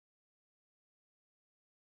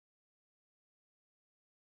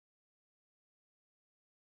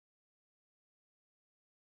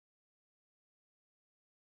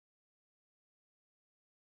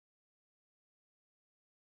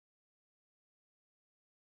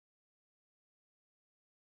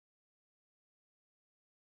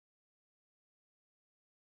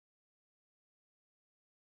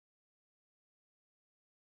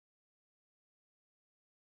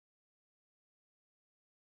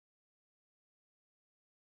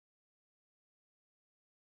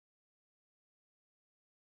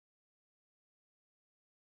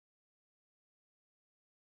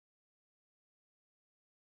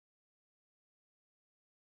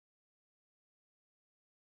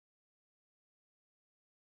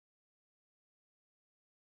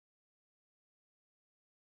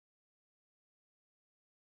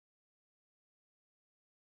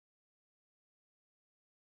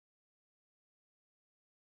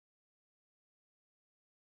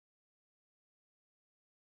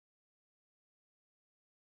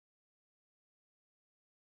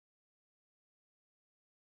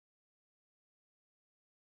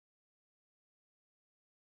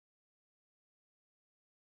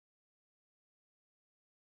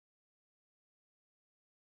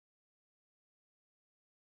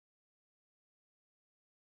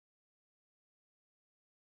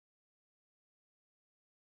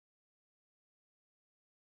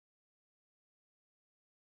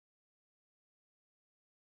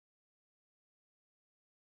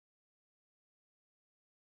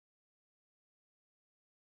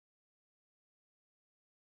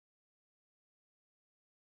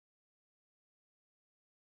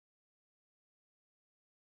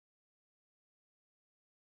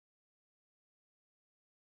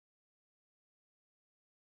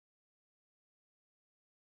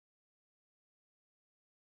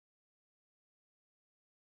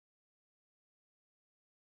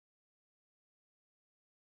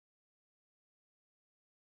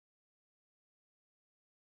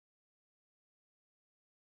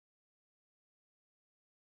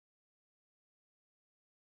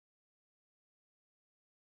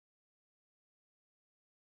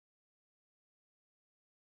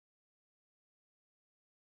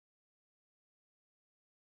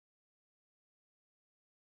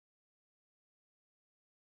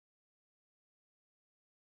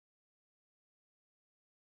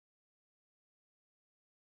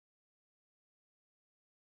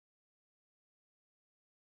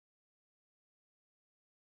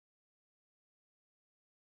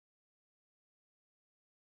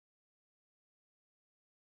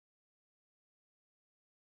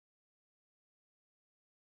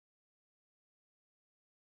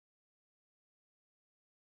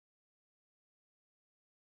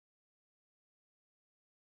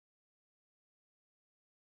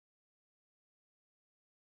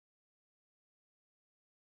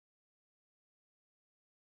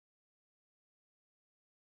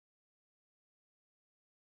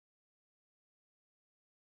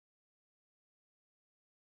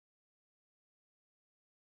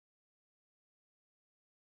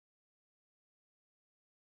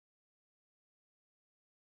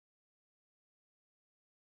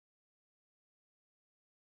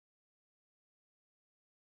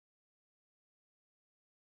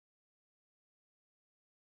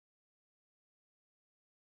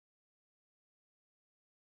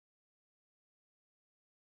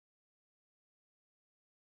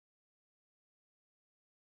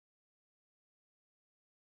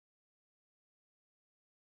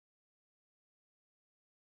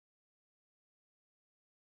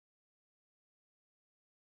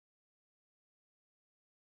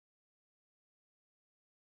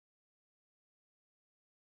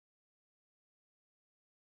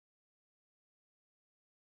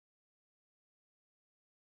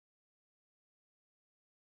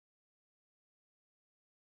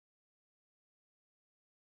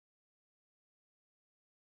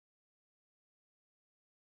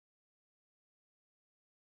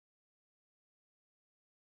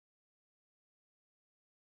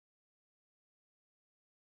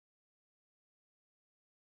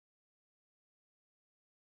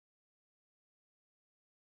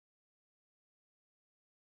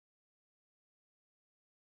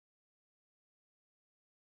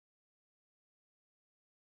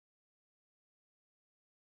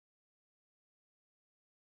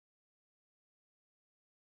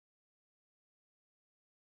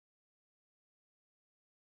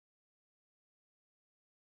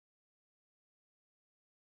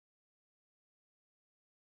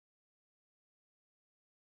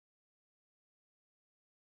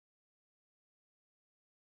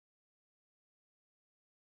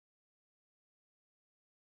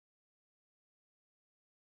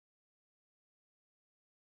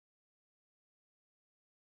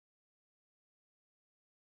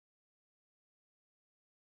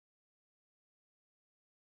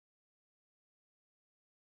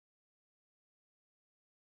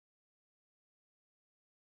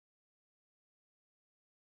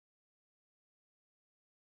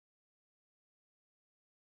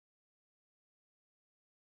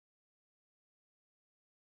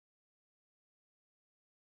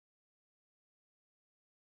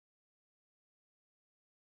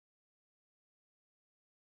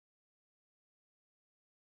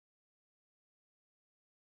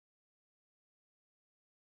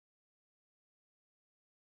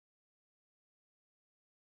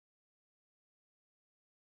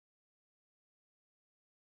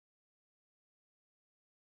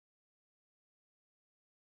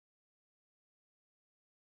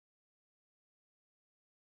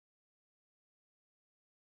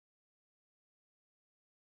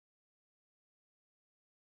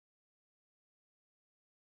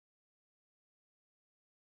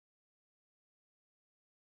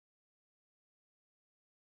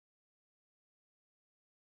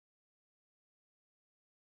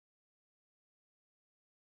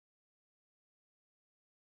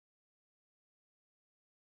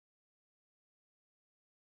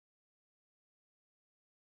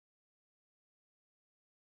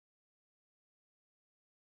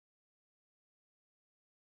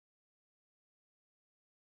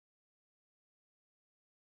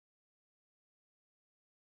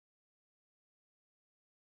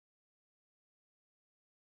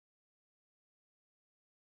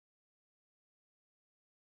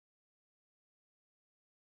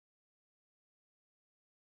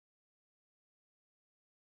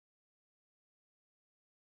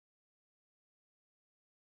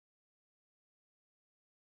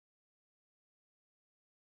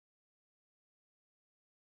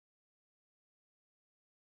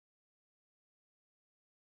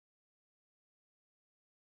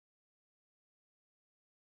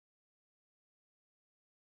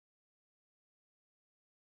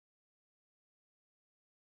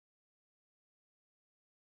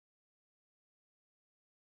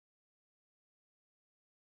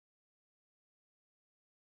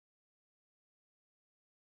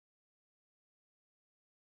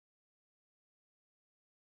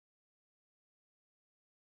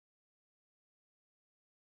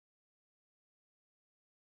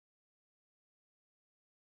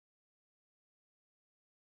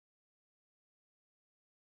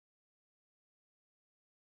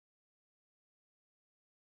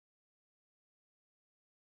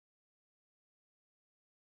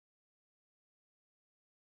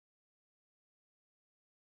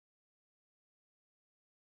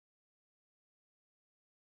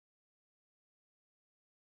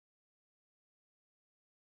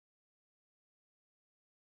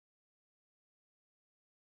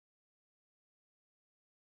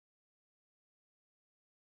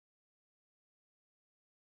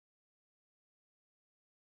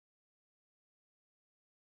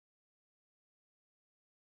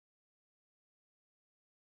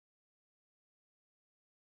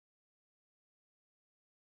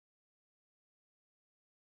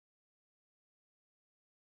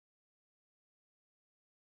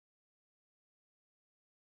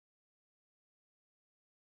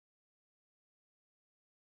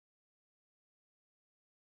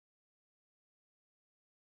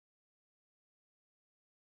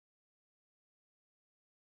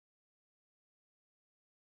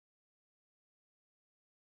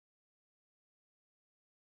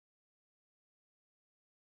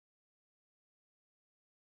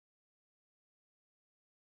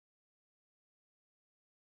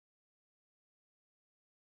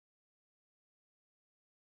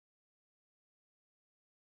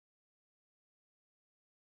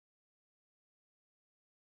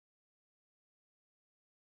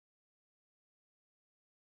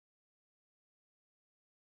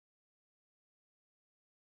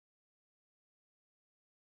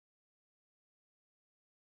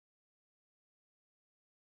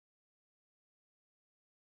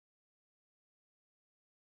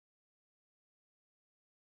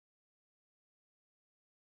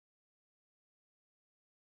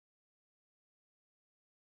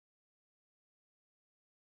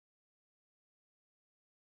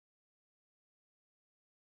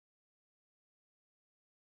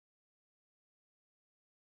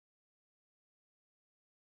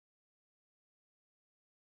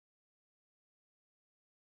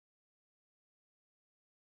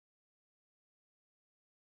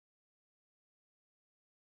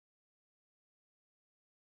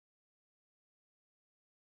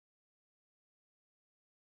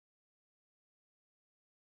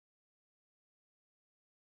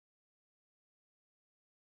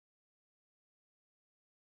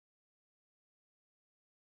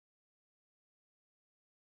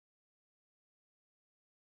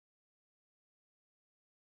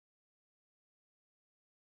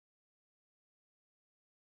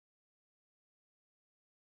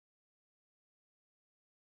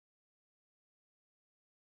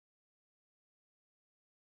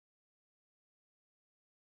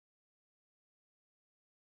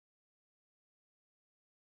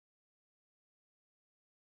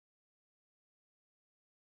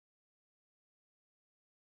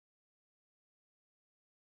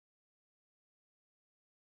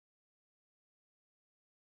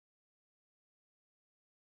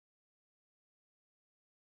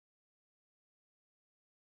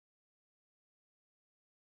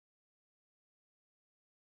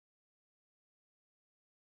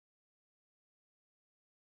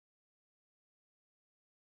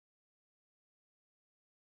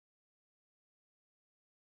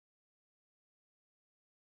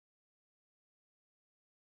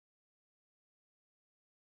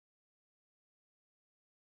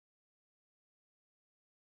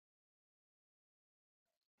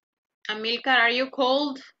 Amilcar, are you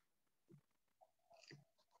cold?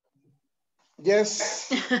 Yes.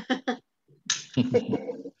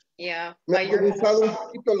 Yeah. Me ha comenzado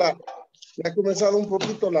un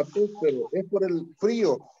poquito la tos, pero es por el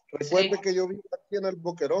frío. Recuerde que yo vivo aquí en el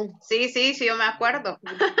Boquerón. Sí, yo me acuerdo.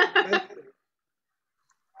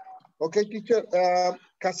 Ok, teacher,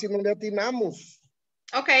 casi no le atinamos.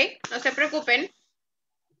 Ok, no se preocupen.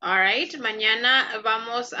 All right, mañana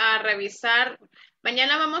vamos a revisar.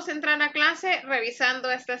 Mañana vamos a entrar a clase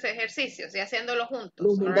revisando estos ejercicios y haciéndolo juntos.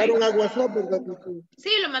 Lo mandaron a WhatsApp, ¿verdad?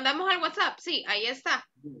 Sí, lo mandamos al WhatsApp. Sí, ahí está.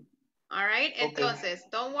 All right, entonces,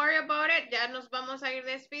 don't worry about it. Ya nos vamos a ir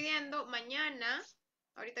despidiendo. Mañana,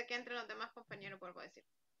 ahorita que entren los demás compañeros, vuelvo a decir.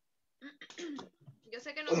 Yo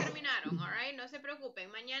sé que no terminaron, all right, no se preocupen.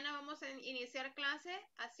 Mañana vamos a iniciar clase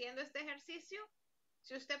haciendo este ejercicio.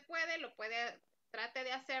 Si usted puede, trate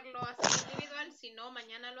de hacerlo así individual. Si no,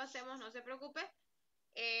 mañana lo hacemos, no se preocupe.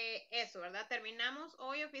 Eso, ¿verdad? Terminamos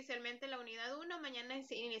hoy oficialmente la unidad 1. Mañana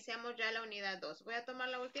iniciamos ya la unidad 2. Voy a tomar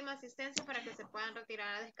la última asistencia para que se puedan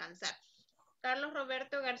retirar a descansar. Carlos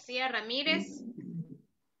Roberto García Ramírez.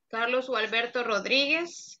 Carlos Gualberto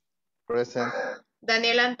Rodríguez. Present.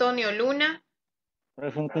 Daniel Antonio Luna.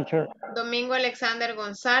 Present, teacher. Domingo Alexander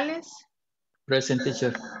González. Present,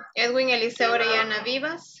 teacher. Edwin Eliseo Orellana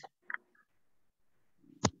Vivas.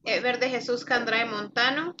 Ever de Jesús Candrae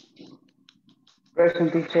Montano.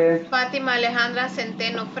 Present, teacher. Fátima Alejandra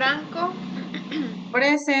Centeno Franco.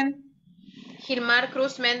 Present. Gilmar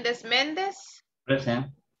Cruz Méndez Méndez.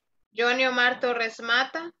 Present. Johnny Omar Torres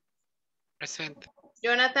Mata. Present.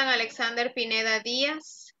 Jonathan Alexander Pineda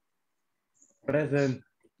Díaz. Present.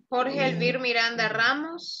 Jorge Elvir Miranda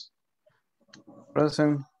Ramos.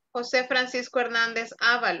 Present. José Francisco Hernández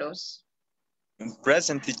Ábalos.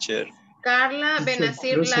 Present, teacher. Carla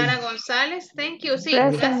Benazir Lara González. Thank you. Sí,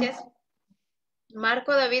 gracias.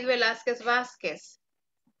 Marco David Velázquez Vázquez.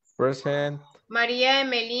 Present. María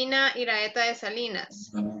Emelina Iraeta de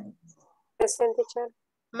Salinas. Present, teacher.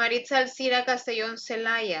 Maritza Alcira Castellón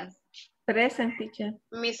Celaya. Present, teacher.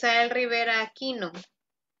 Misael Rivera Aquino.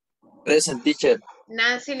 Present, teacher.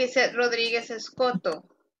 Nancy Lisette Rodríguez Escoto.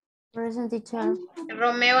 Present, teacher.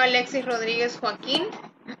 Romeo Alexis Rodríguez Joaquín.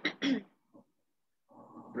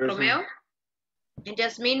 Romeo.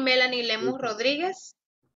 Yasmín Melanie Lemus Rodríguez.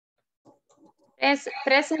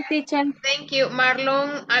 Present, teacher. Thank you.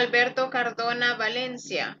 Marlon Alberto Cardona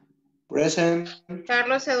Valencia. Present.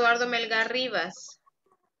 Carlos Eduardo Melgar Rivas.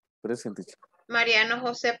 Present, teacher. Mariano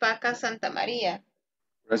José Paca Santa María.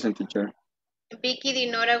 Present, teacher. Vicky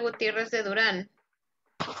Dinora Gutiérrez de Durán.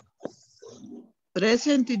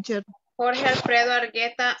 Present, teacher. Jorge Alfredo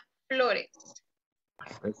Argueta Flores.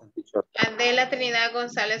 Present, teacher. Adela Trinidad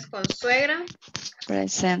González Consuegra.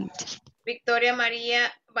 Present. Victoria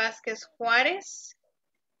María Vázquez Juárez.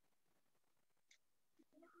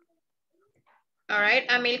 All right.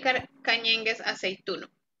 Amílcar Cañengues Aceituno.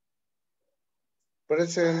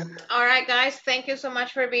 Present. All right, guys. Thank you so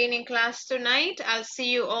much for being in class tonight. I'll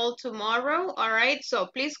see you all tomorrow. All right. So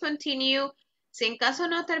please continue. Si en caso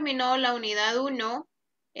no terminó la unidad 1,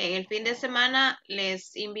 en el fin de semana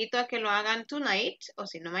les invito a que lo hagan tonight, o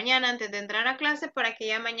si no mañana antes de entrar a clase, para que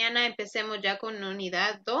ya mañana empecemos ya con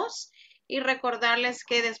unidad 2 y recordarles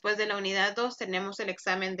que después de la unidad 2 tenemos el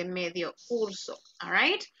examen de medio curso. All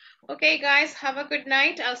right. Okay, guys. Have a good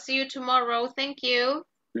night. I'll see you tomorrow. Thank you.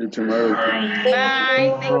 See you tomorrow.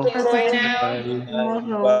 Bye. Thank you. Bye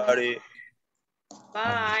now. Bye.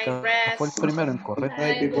 Bye. Rest. Fue el primero en correr.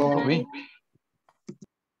 Bye. Lo vi.